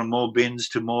issuing more and more bins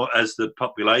to more as the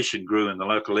population grew in the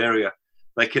local area.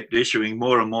 They kept issuing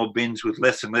more and more bins with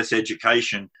less and less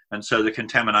education. And so the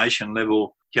contamination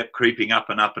level kept creeping up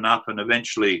and up and up. And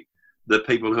eventually the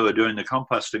people who are doing the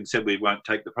composting said, we won't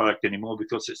take the product anymore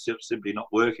because it's simply not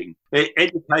working.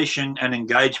 Education and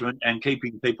engagement and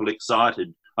keeping people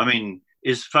excited,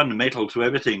 is fundamental to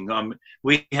everything.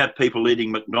 We have people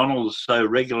eating McDonald's so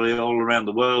regularly all around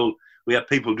the world. We have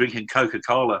people drinking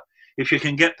Coca-Cola. If you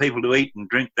can get people to eat and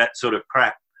drink that sort of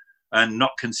crap and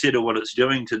not consider what it's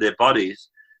doing to their bodies,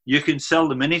 you can sell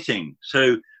them anything.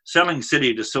 So selling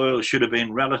City to Soil should have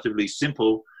been relatively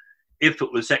simple if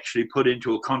it was actually put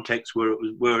into a context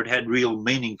where it had real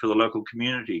meaning for the local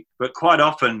community. But quite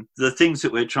often, the things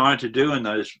that we're trying to do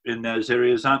in those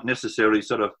areas aren't necessarily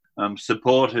sort of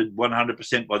supported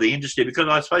 100% by the industry, because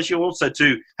I suppose you also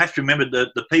too have to remember that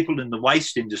the people in the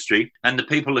waste industry and the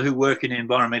people who work in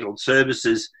environmental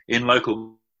services in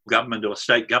local government or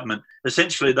state government,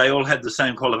 essentially they all have the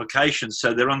same qualifications,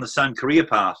 so they're on the same career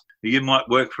path. You might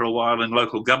work for a while in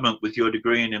local government with your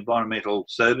degree in environmental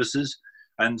services,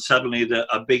 and suddenly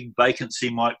a big vacancy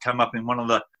might come up in one of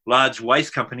the large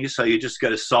waste companies, so you just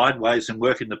go sideways and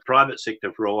work in the private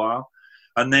sector for a while.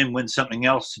 And then when something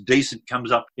else decent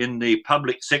comes up in the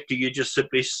public sector, you just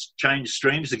simply change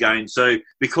streams again. So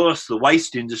because the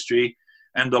waste industry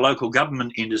and the local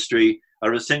government industry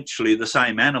are essentially the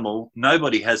same animal,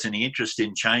 nobody has any interest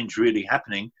in change really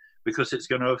happening, because it's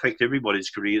going to affect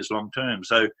everybody's careers long term.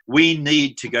 So we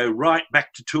need to go right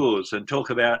back to tours and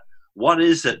talk about what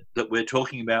is it that we're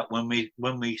talking about when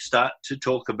we start to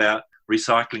talk about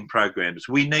recycling programs.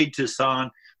 We need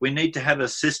to have a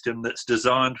system that's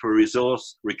designed for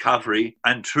resource recovery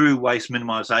and true waste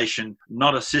minimisation,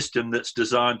 not a system that's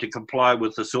designed to comply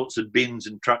with the sorts of bins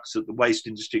and trucks that the waste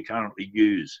industry currently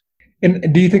use.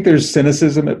 And do you think there's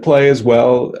cynicism at play as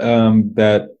well,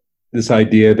 that this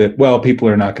idea that, well, people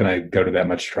are not going to go to that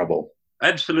much trouble?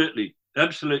 Absolutely.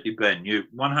 Absolutely, Ben. You're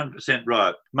 100%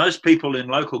 right. Most people in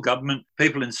local government,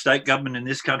 people in state government in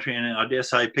this country, and I dare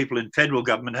say people in federal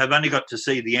government have only got to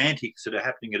see the antics that are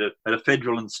happening at a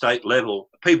federal and state level.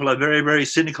 People are very, very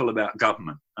cynical about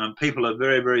government. People are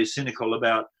very, very cynical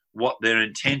about what their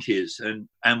intent is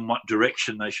and what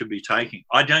direction they should be taking.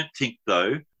 I don't think,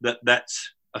 though, that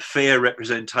that's a fair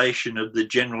representation of the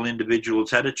general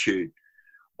individual's attitude.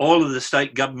 All of the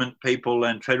state government people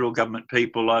and federal government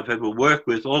people I've ever worked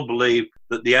with all believe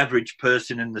that the average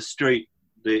person in the street,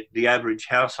 the average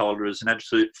householder, is an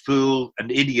absolute fool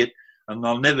and idiot, and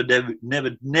they'll never,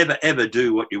 ever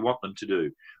do what you want them to do.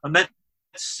 And that's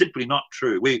simply not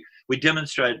true. We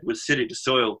demonstrated with City to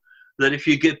Soil that if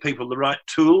you give people the right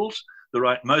tools, the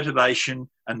right motivation,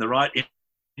 and the right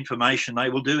information, they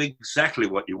will do exactly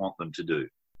what you want them to do.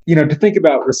 You know, to think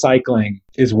about recycling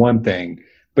is one thing,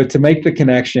 but to make the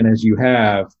connection as you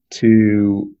have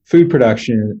to food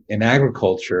production and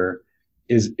agriculture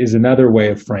is another way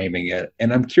of framing it.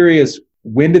 And I'm curious,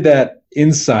 when did that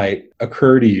insight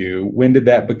occur to you? When did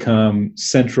that become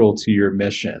central to your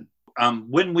mission?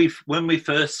 When we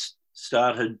first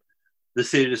started the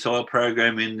City to Soil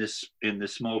program in this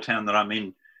small town that I'm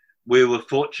in, we were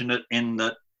fortunate in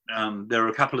that there were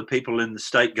a couple of people in the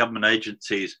state government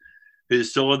agencies who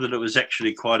saw that it was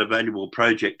actually quite a valuable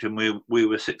project, and we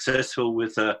were successful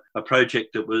with a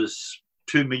project that was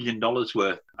 $2 million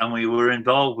worth. And we were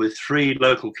involved with 3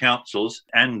 local councils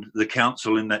and the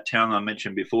council in that town I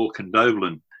mentioned before,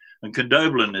 Condobolin. And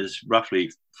Condobolin is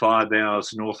roughly 5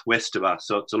 hours northwest of us,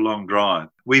 so it's a long drive.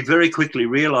 We very quickly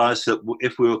realised that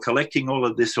if we were collecting all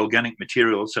of this organic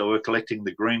material, so we're collecting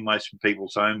the green waste from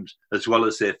people's homes as well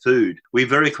as their food, we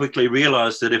very quickly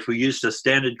realised that if we used a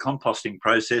standard composting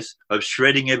process of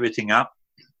shredding everything up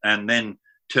and then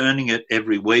turning it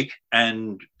every week,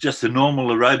 and just the normal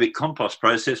aerobic compost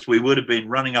process, we would have been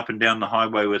running up and down the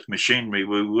highway with machinery.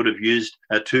 We would have used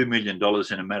 $2 million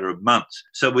in a matter of months.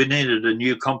 So we needed a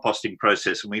new composting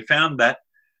process, and we found that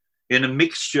in a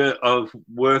mixture of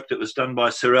work that was done by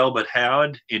Sir Albert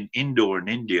Howard in Indore in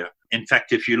India. In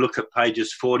fact, if you look at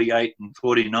pages 48 and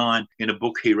 49 in a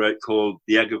book he wrote called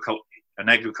An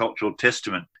Agricultural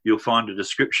Testament, you'll find a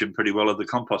description pretty well of the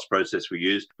compost process we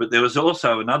used. But there was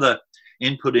also another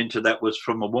input into that was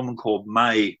from a woman called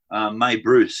May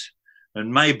Bruce.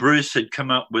 And May Bruce had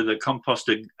come up with an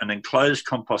enclosed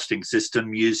composting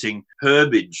system using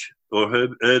herbage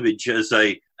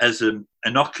as an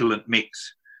inoculant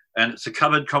mix. And it's a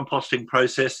covered composting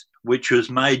process, which was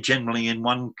made generally in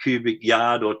 1 cubic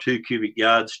yard or 2 cubic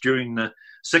yards. During the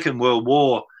Second World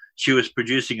War, she was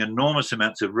producing enormous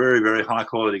amounts of very, very high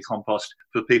quality compost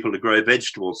for people to grow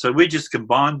vegetables. So we just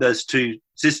combined those 2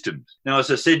 systems. Now,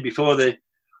 as I said before,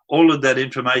 all of that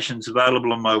information is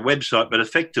available on my website, but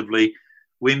effectively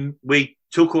we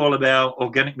took all of our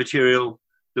organic material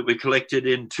that we collected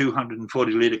in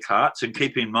 240 litre carts, and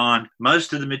keep in mind,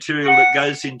 most of the material that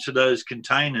goes into those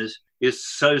containers is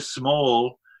so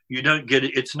small, you don't get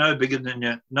it. It's no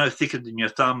thicker than your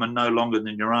thumb and no longer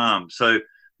than your arm. So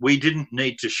we didn't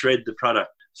need to shred the product.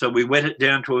 So we wet it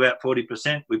down to about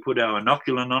 40%. We put our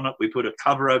inoculant on it. We put a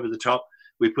cover over the top.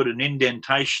 We put an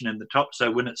indentation in the top so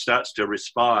when it starts to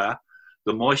respire,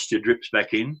 the moisture drips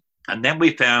back in. And then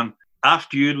we found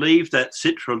after you leave that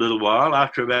sit for a little while,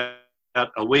 after about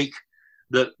a week,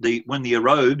 when the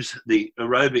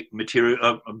aerobic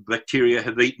material bacteria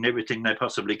have eaten everything they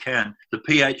possibly can, the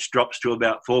pH drops to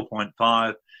about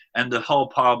 4.5. And the whole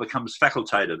pile becomes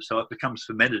facultative, so it becomes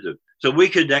fermentative. So we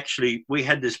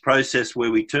had this process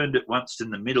where we turned it once in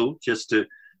the middle just to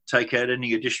take out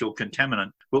any additional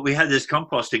contaminant. But we had this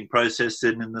composting process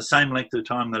that in the same length of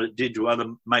time that it did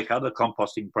to make other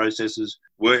composting processes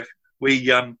work, we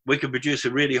could produce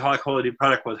a really high quality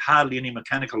product with hardly any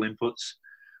mechanical inputs.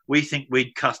 We think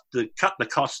we'd cut the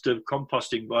cost of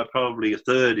composting by probably a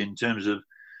third in terms of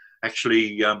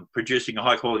actually producing a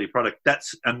high quality product.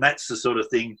 That's the sort of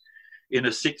thing in a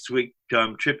 6-week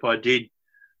trip I did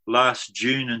last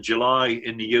June and July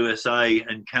in the USA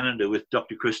and Canada with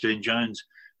Dr. Christine Jones.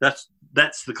 That's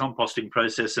the composting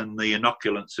process, and the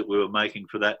inoculants that we were making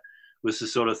for that was the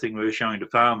sort of thing we were showing to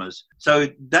farmers. So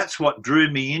that's what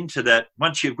drew me into that.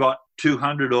 Once you've got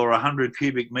 200 or 100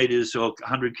 cubic meters or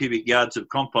 100 cubic yards of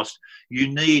compost,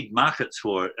 you need markets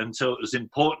for it. And so it was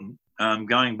important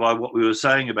going by what we were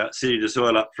saying about city to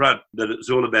soil up front, that it's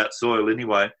all about soil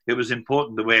anyway, it was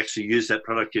important that we actually use that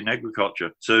product in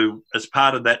agriculture. So as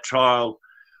part of that trial,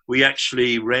 we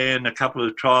actually ran a couple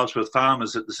of trials with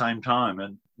farmers at the same time.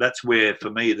 And that's where, for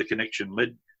me, the connection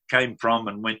came from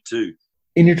and went to.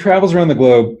 In your travels around the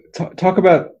globe, talk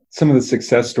about some of the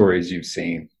success stories you've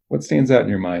seen. What stands out in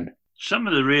your mind? Some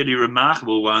of the really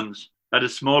remarkable ones at a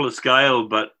smaller scale,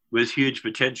 but with huge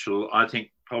potential, I think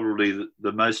probably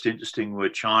the most interesting were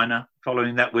China.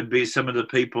 Following that would be some of the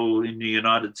people in the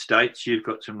United States. You've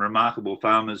got some remarkable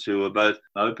farmers who are both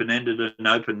open-ended and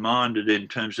open-minded in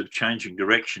terms of changing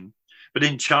direction. But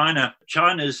in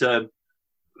China's a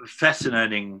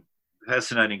fascinating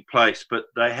place, but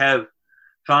they have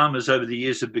farmers over the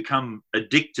years have become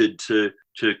addicted to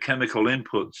chemical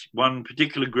inputs. One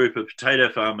particular group of potato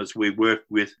farmers we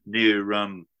worked with near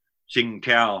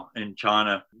Tsingtao in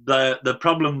China, the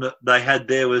problem that they had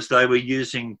there was they were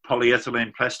using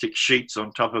polyethylene plastic sheets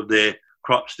on top of their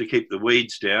crops to keep the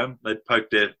weeds down. They'd poke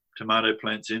their tomato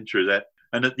plants in through that.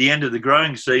 And at the end of the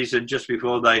growing season, just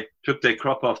before they took their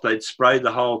crop off, they'd spray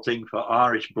the whole thing for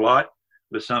Irish blight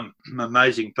with some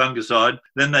amazing fungicide.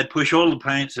 Then they'd push all the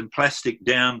paints and plastic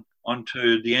down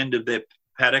onto the end of their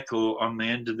paddock or on the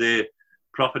end of their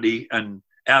property and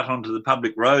out onto the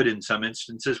public road in some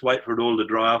instances, wait for it all to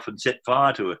dry off and set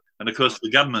fire to it. And of course, the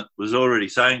government was already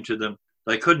saying to them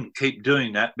they couldn't keep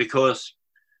doing that because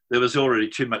there was already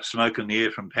too much smoke in the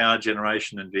air from power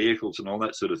generation and vehicles and all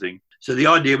that sort of thing. So the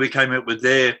idea we came up with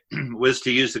there was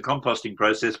to use the composting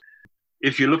process.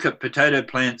 If you look at potato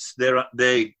plants,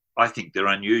 I think they're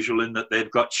unusual in that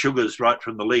they've got sugars right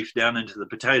from the leaf down into the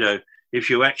potato. If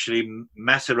you actually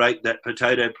macerate that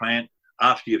potato plant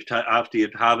after you've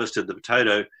harvested the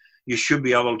potato, you should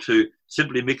be able to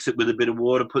simply mix it with a bit of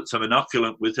water, put some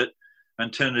inoculant with it,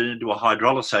 and turn it into a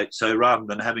hydrolysate. So rather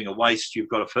than having a waste, you've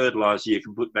got a fertilizer you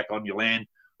can put back on your land,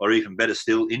 or even better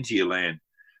still, into your land.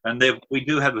 And we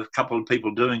do have a couple of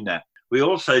people doing that. We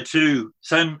also, too,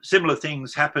 some similar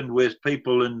things happened with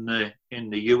people in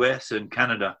the US and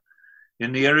Canada.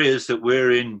 In the areas that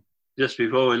we're in, just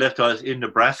before we left, I was in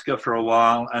Nebraska for a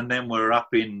while, and then we're up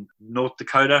in North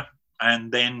Dakota,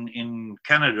 and then in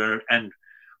Canada. And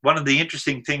one of the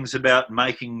interesting things about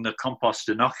making the compost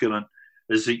inoculant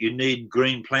is that you need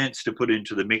green plants to put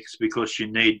into the mix because you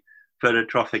need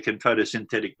phototrophic and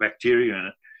photosynthetic bacteria in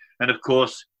it. And of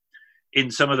course,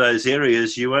 in some of those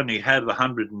areas, you only have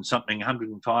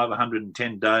 105,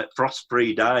 110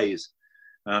 frost-free days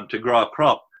to grow a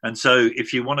crop. And so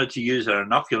if you wanted to use an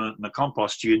inoculant in a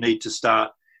compost, you need to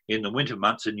start in the winter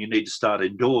months and you need to start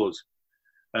indoors.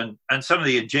 And some of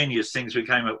the ingenious things we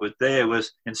came up with there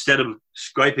was, instead of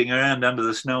scraping around under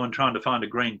the snow and trying to find a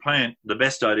green plant, the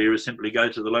best idea is simply go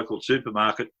to the local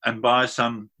supermarket and buy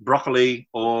some broccoli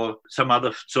or some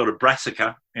other sort of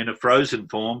brassica in a frozen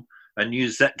form and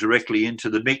use that directly into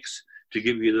the mix to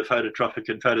give you the phototrophic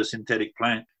and photosynthetic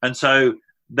plant. And so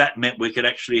that meant we could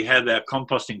actually have our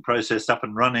composting process up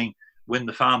and running when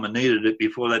the farmer needed it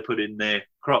before they put in their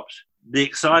crops. The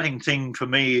exciting thing for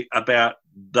me about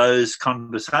those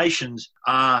conversations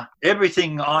are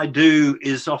everything I do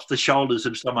is off the shoulders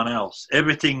of someone else.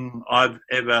 Everything I've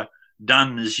ever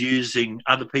done is using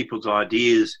other people's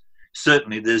ideas.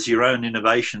 Certainly there's your own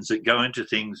innovations that go into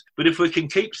things. But if we can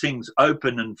keep things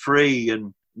open and free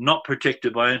and not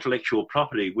protected by intellectual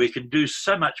property, we can do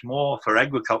so much more for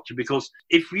agriculture. Because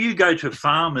if you go to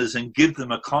farmers and give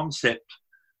them a concept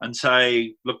and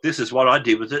say, look, this is what I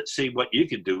did with it, see what you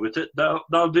can do with it,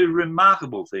 they'll do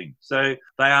remarkable things. So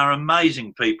they are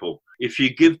amazing people. If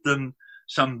you give them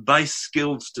some base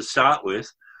skills to start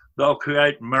with, they'll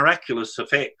create miraculous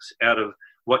effects out of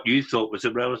what you thought was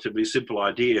a relatively simple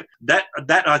idea. That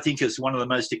I think is one of the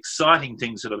most exciting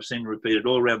things that I've seen repeated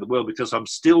all around the world, because I'm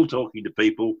still talking to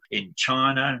people in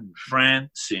China, in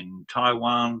France, in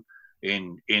Taiwan,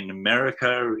 in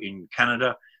America, in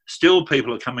Canada. Still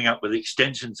people are coming up with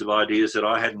extensions of ideas that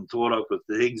I hadn't thought of with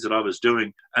the things that I was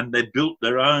doing. And they built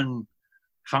their own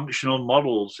functional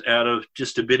models out of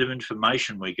just a bit of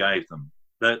information we gave them.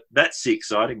 That's the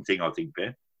exciting thing, I think,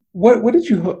 Ben. What did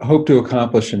you hope to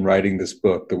accomplish in writing this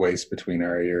book, The Waste Between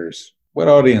Our Ears? What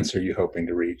audience are you hoping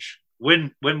to reach?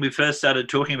 When we first started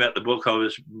talking about the book, I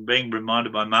was being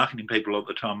reminded by marketing people at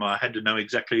the time I had to know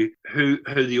exactly who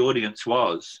the audience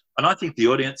was. And I think the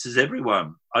audience is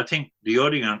everyone. I think the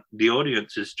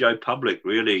audience is Joe Public,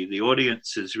 really. The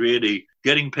audience is really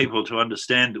getting people to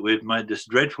understand that we've made this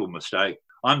dreadful mistake.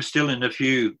 I'm still in a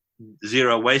few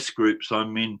zero waste groups. I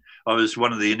was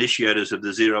one of the initiators of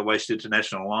the Zero Waste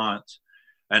International Alliance,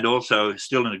 and also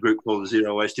still in a group called the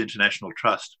Zero Waste International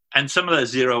Trust. And some of those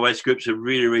zero waste groups have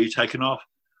really, really taken off.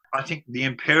 I think the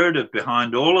imperative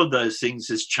behind all of those things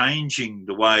is changing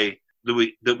the way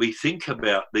that we think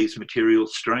about these material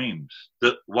streams.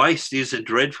 That waste is a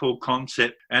dreadful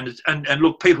concept, and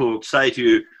look, people will say to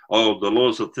you, "Oh, the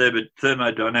laws of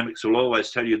thermodynamics will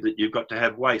always tell you that you've got to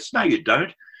have waste." No, you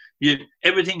don't.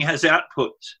 Everything has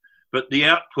outputs, but the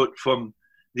output from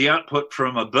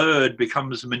a bird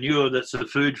becomes manure that's the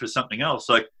food for something else.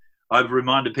 Like I've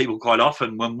reminded people quite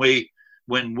often, when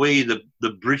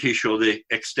the British, or the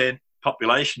extent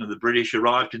population of the British,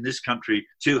 arrived in this country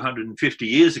 250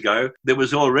 years ago, there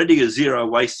was already a zero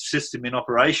waste system in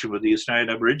operation with the Australian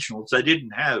Aboriginals. They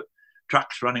didn't have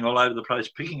trucks running all over the place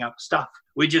picking up stuff.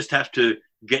 We just have to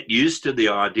get used to the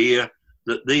idea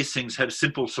that these things have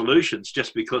simple solutions.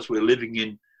 Just because we're living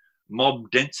in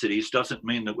mob densities doesn't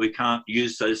mean that we can't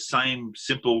use those same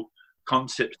simple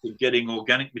concepts of getting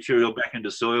organic material back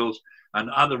into soils and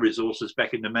other resources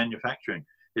back into manufacturing.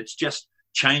 It's just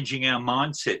changing our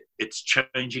mindset. It's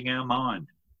changing our mind.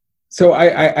 So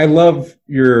I love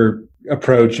your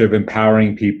approach of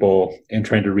empowering people and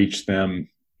trying to reach them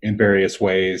in various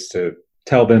ways to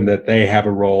tell them that they have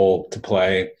a role to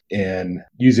play in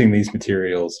using these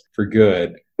materials for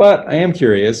good. But I am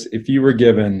curious, if you were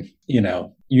given,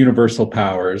 universal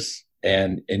powers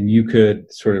and you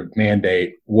could sort of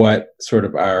mandate what sort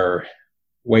of our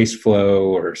waste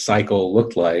flow or cycle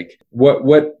looked like,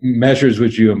 what measures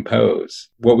would you impose?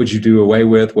 What would you do away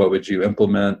with? What would you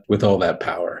implement with all that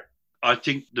power? I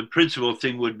think the principal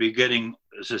thing would be getting,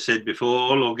 as I said before,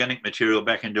 all organic material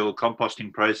back into a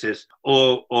composting process,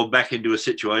 or back into a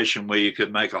situation where you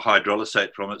could make a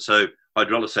hydrolysate from it. So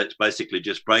hydrolysate's basically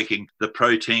just breaking the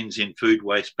proteins in food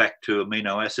waste back to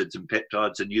amino acids and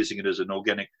peptides and using it as an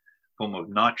organic form of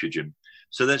nitrogen.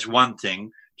 So that's one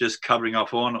thing, just covering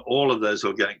off on all of those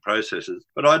organic processes.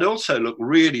 But I'd also look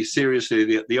really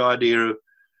seriously at the idea of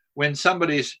when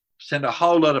somebody's sent a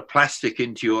whole lot of plastic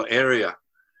into your area,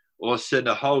 or send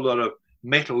a whole lot of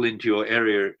metal into your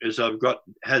area, as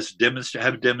have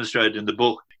demonstrated in the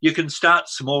book, you can start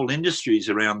small industries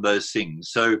around those things.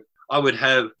 So I would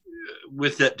have,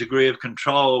 with that degree of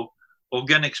control,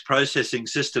 organics processing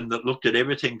system that looked at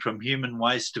everything from human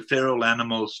waste to feral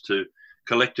animals to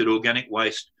collected organic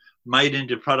waste, made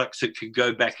into products that could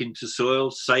go back into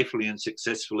soil safely and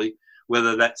successfully,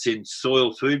 whether that's in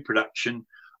soil food production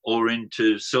or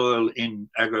into soil in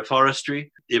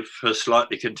agroforestry, if for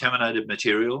slightly contaminated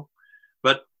material.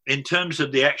 But in terms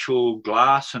of the actual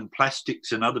glass and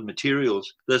plastics and other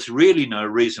materials, there's really no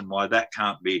reason why that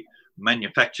can't be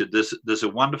manufactured. There's a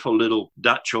wonderful little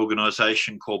Dutch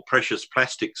organisation called Precious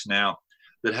Plastics now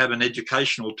that have an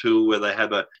educational tool where they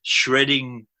have a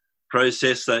shredding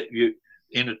process that you,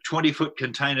 in a 20-foot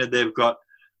container, they've got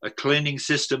a cleaning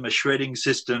system, a shredding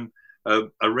system, a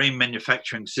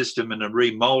remanufacturing system and a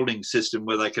remolding system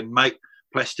where they can make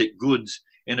plastic goods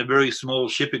in a very small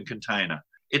shipping container.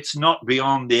 It's not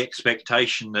beyond the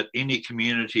expectation that any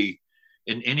community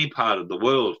in any part of the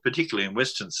world, particularly in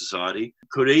Western society,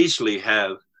 could easily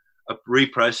have a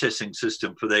reprocessing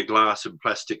system for their glass and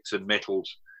plastics and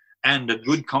metals and a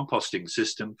good composting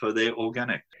system for their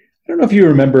organic. I don't know if you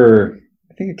remember,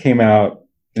 I think it came out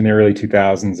in the early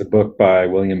 2000s, a book by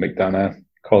William McDonough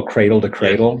called Cradle to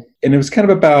Cradle. Yes. And it was kind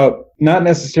of about not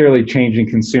necessarily changing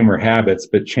consumer habits,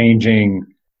 but changing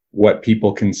what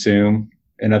people consume.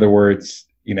 In other words,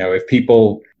 if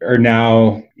people are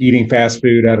now eating fast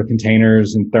food out of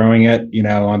containers and throwing it,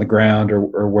 on the ground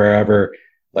or wherever,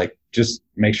 like just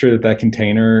make sure that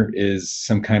container is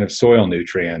some kind of soil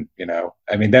nutrient,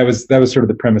 I mean, that was sort of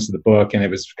the premise of the book, and it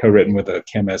was co-written with a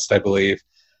chemist, I believe.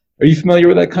 Are you familiar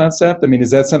with that concept? I mean,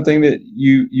 is that something that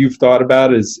you've thought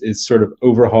about, is sort of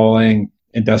overhauling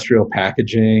industrial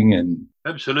packaging? And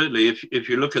absolutely. If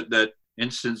you look at that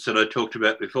instance that I talked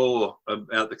about before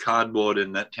about the cardboard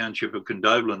in that township of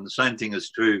Condobolin, the same thing is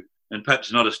true, and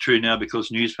perhaps not as true now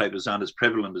because newspapers aren't as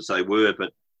prevalent as they were.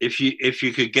 But if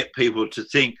you could get people to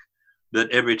think that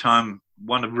every time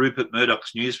one of Rupert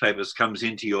Murdoch's newspapers comes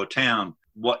into your town,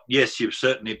 yes, you've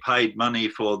certainly paid money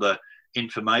for the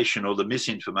information or the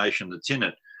misinformation that's in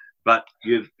it, but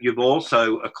you've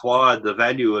also acquired the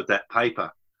value of that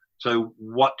paper. So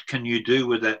what can you do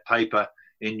with that paper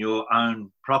in your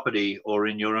own property or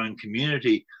in your own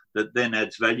community that then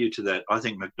adds value to that? I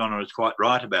think McDonough is quite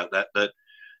right about that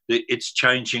it's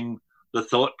changing the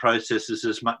thought processes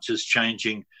as much as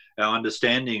changing our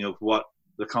understanding of what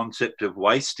the concept of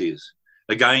waste is.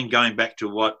 Again, going back to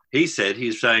what he said,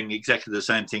 he's saying exactly the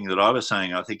same thing that I was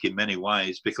saying, I think, in many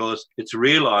ways, because it's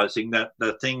realizing that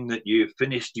the thing that you've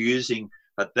finished using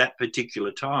at that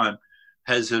particular time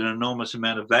has an enormous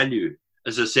amount of value.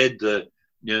 As I said, the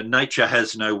nature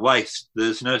has no waste.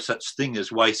 There's no such thing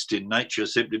as waste in nature,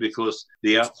 simply because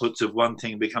the outputs of one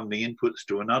thing become the inputs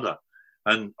to another.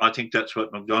 And I think that's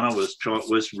what McDonough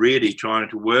was really trying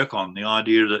to work on, the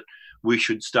idea that we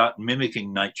should start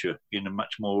mimicking nature in a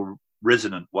much more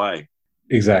resonant way.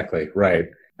 Exactly, right.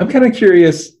 I'm kind of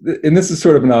curious, and this is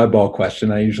sort of an oddball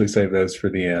question. I usually save those for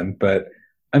the end, but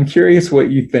I'm curious what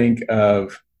you think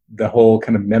of the whole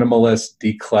kind of minimalist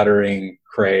decluttering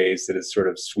craze that is sort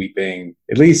of sweeping,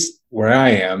 at least where I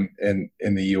am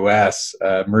in the US.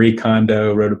 Marie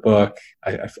Kondo wrote a book.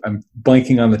 I'm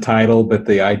blanking on the title, but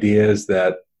the idea is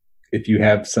that if you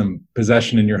have some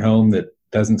possession in your home that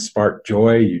doesn't spark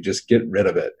joy, you just get rid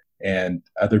of it. And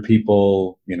other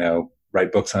people,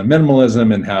 write books on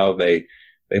minimalism and how they've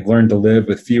learned to live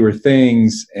with fewer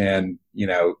things. And,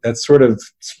 that's sort of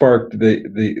sparked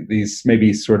these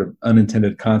maybe sort of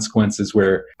unintended consequences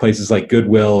where places like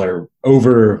Goodwill are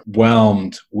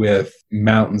overwhelmed with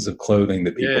mountains of clothing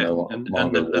that people no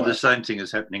longer want. And the same thing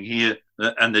is happening here.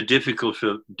 And the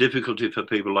difficulty for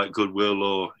people like Goodwill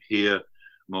or here,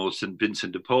 more St.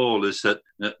 Vincent de Paul, is that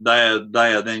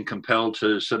they are then compelled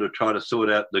to sort of try to sort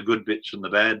out the good bits from the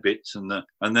bad bits, and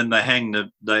then they hang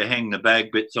the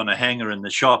bag bits on a hanger in the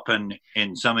shop, and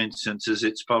in some instances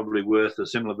it's probably worth a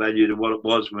similar value to what it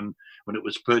was when it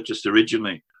was purchased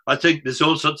originally. I think there's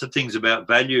all sorts of things about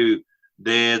value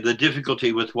there. The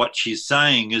difficulty with what she's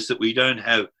saying is that we don't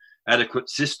have adequate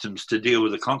systems to deal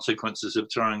with the consequences of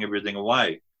throwing everything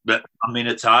away. But I mean,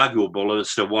 it's arguable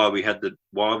as to why we had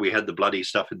the bloody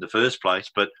stuff in the first place.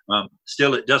 But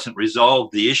still, it doesn't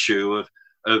resolve the issue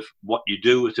of what you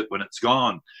do with it when it's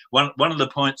gone. One of the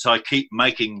points I keep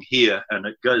making here, and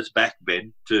it goes back,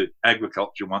 Ben, to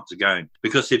agriculture once again,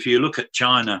 because if you look at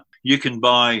China, you can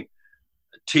buy a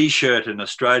T-shirt in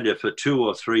Australia for $2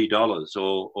 or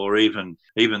 $3, or even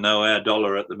though our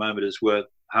dollar at the moment is worth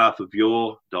half of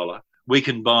your dollar, we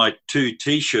can buy 2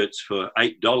 T-shirts for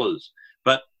 $8.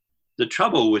 But the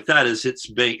trouble with that is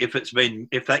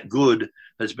if that good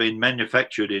has been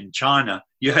manufactured in China,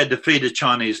 you had to feed a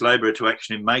Chinese labourer to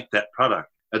actually make that product.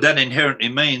 And that inherently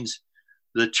means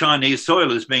the Chinese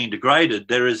soil is being degraded.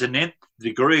 There is an nth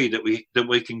degree that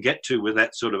we can get to with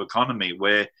that sort of economy,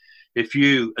 where if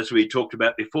you, as we talked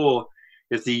about before,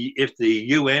 if the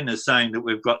UN is saying that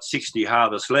we've got 60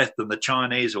 harvests left, then the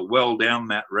Chinese are well down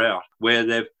that route where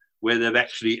they've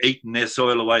actually eaten their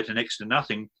soil away to next to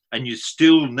nothing. And you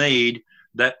still need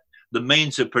that the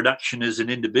means of production as an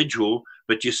individual,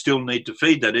 but you still need to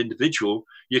feed that individual.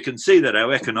 You can see that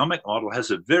our economic model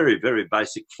has a very, very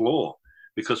basic flaw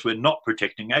because we're not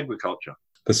protecting agriculture.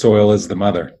 The soil is the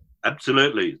mother.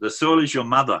 Absolutely. The soil is your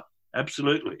mother.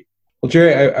 Absolutely. Well,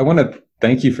 Gerry, I want to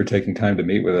thank you for taking time to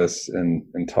meet with us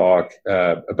and talk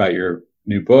about your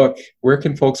new book. Where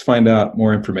can folks find out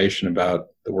more information about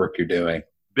the work you're doing?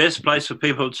 Best place for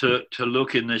people to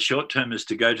look in the short term is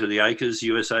to go to the Acres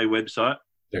USA website.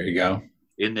 There you go.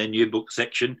 In their new book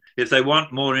section. If they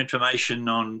want more information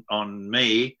on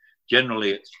me,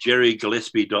 generally it's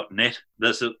gerrygillespie.net.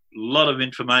 There's a lot of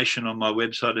information on my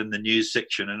website in the news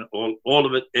section, and all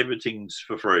of it, everything's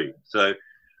for free. So,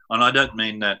 and I don't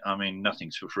mean that, I mean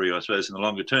nothing's for free, I suppose, in the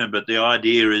longer term, but the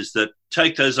idea is that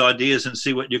take those ideas and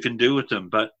see what you can do with them.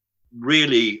 But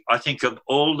really, I think of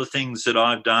all the things that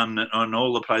I've done and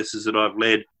all the places that I've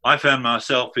led, I found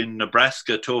myself in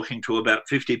Nebraska talking to about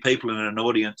 50 people in an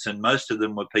audience, and most of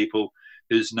them were people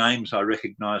whose names I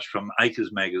recognized from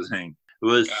Acres magazine. It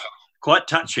was quite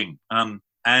touching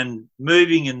and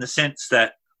moving in the sense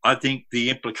that I think the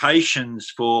implications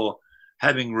for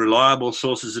having reliable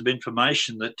sources of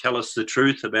information that tell us the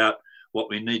truth about what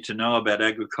we need to know about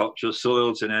agriculture,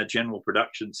 soils, and our general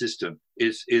production system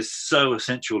is so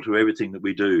essential to everything that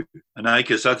we do. And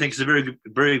Acres, I think, is a very,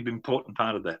 very important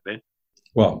part of that, Ben.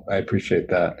 Well, I appreciate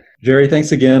that. Gerry,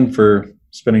 thanks again for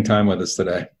spending time with us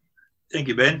today. Thank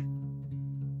you, Ben.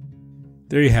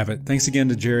 There you have it. Thanks again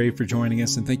to Gerry for joining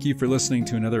us, and thank you for listening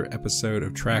to another episode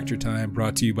of Tractor Time,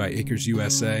 brought to you by Acres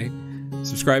USA.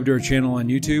 Subscribe to our channel on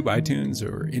YouTube, iTunes,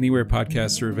 or anywhere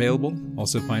podcasts are available.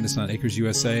 Also find us on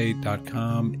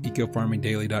acresusa.com,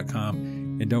 ecofarmingdaily.com,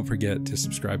 and don't forget to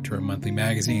subscribe to our monthly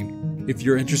magazine. If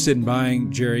you're interested in buying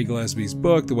Gerry Gillespie's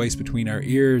book, The Waste Between Our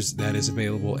Ears, that is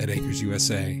available at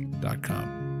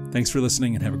acresusa.com. Thanks for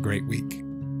listening and have a great week.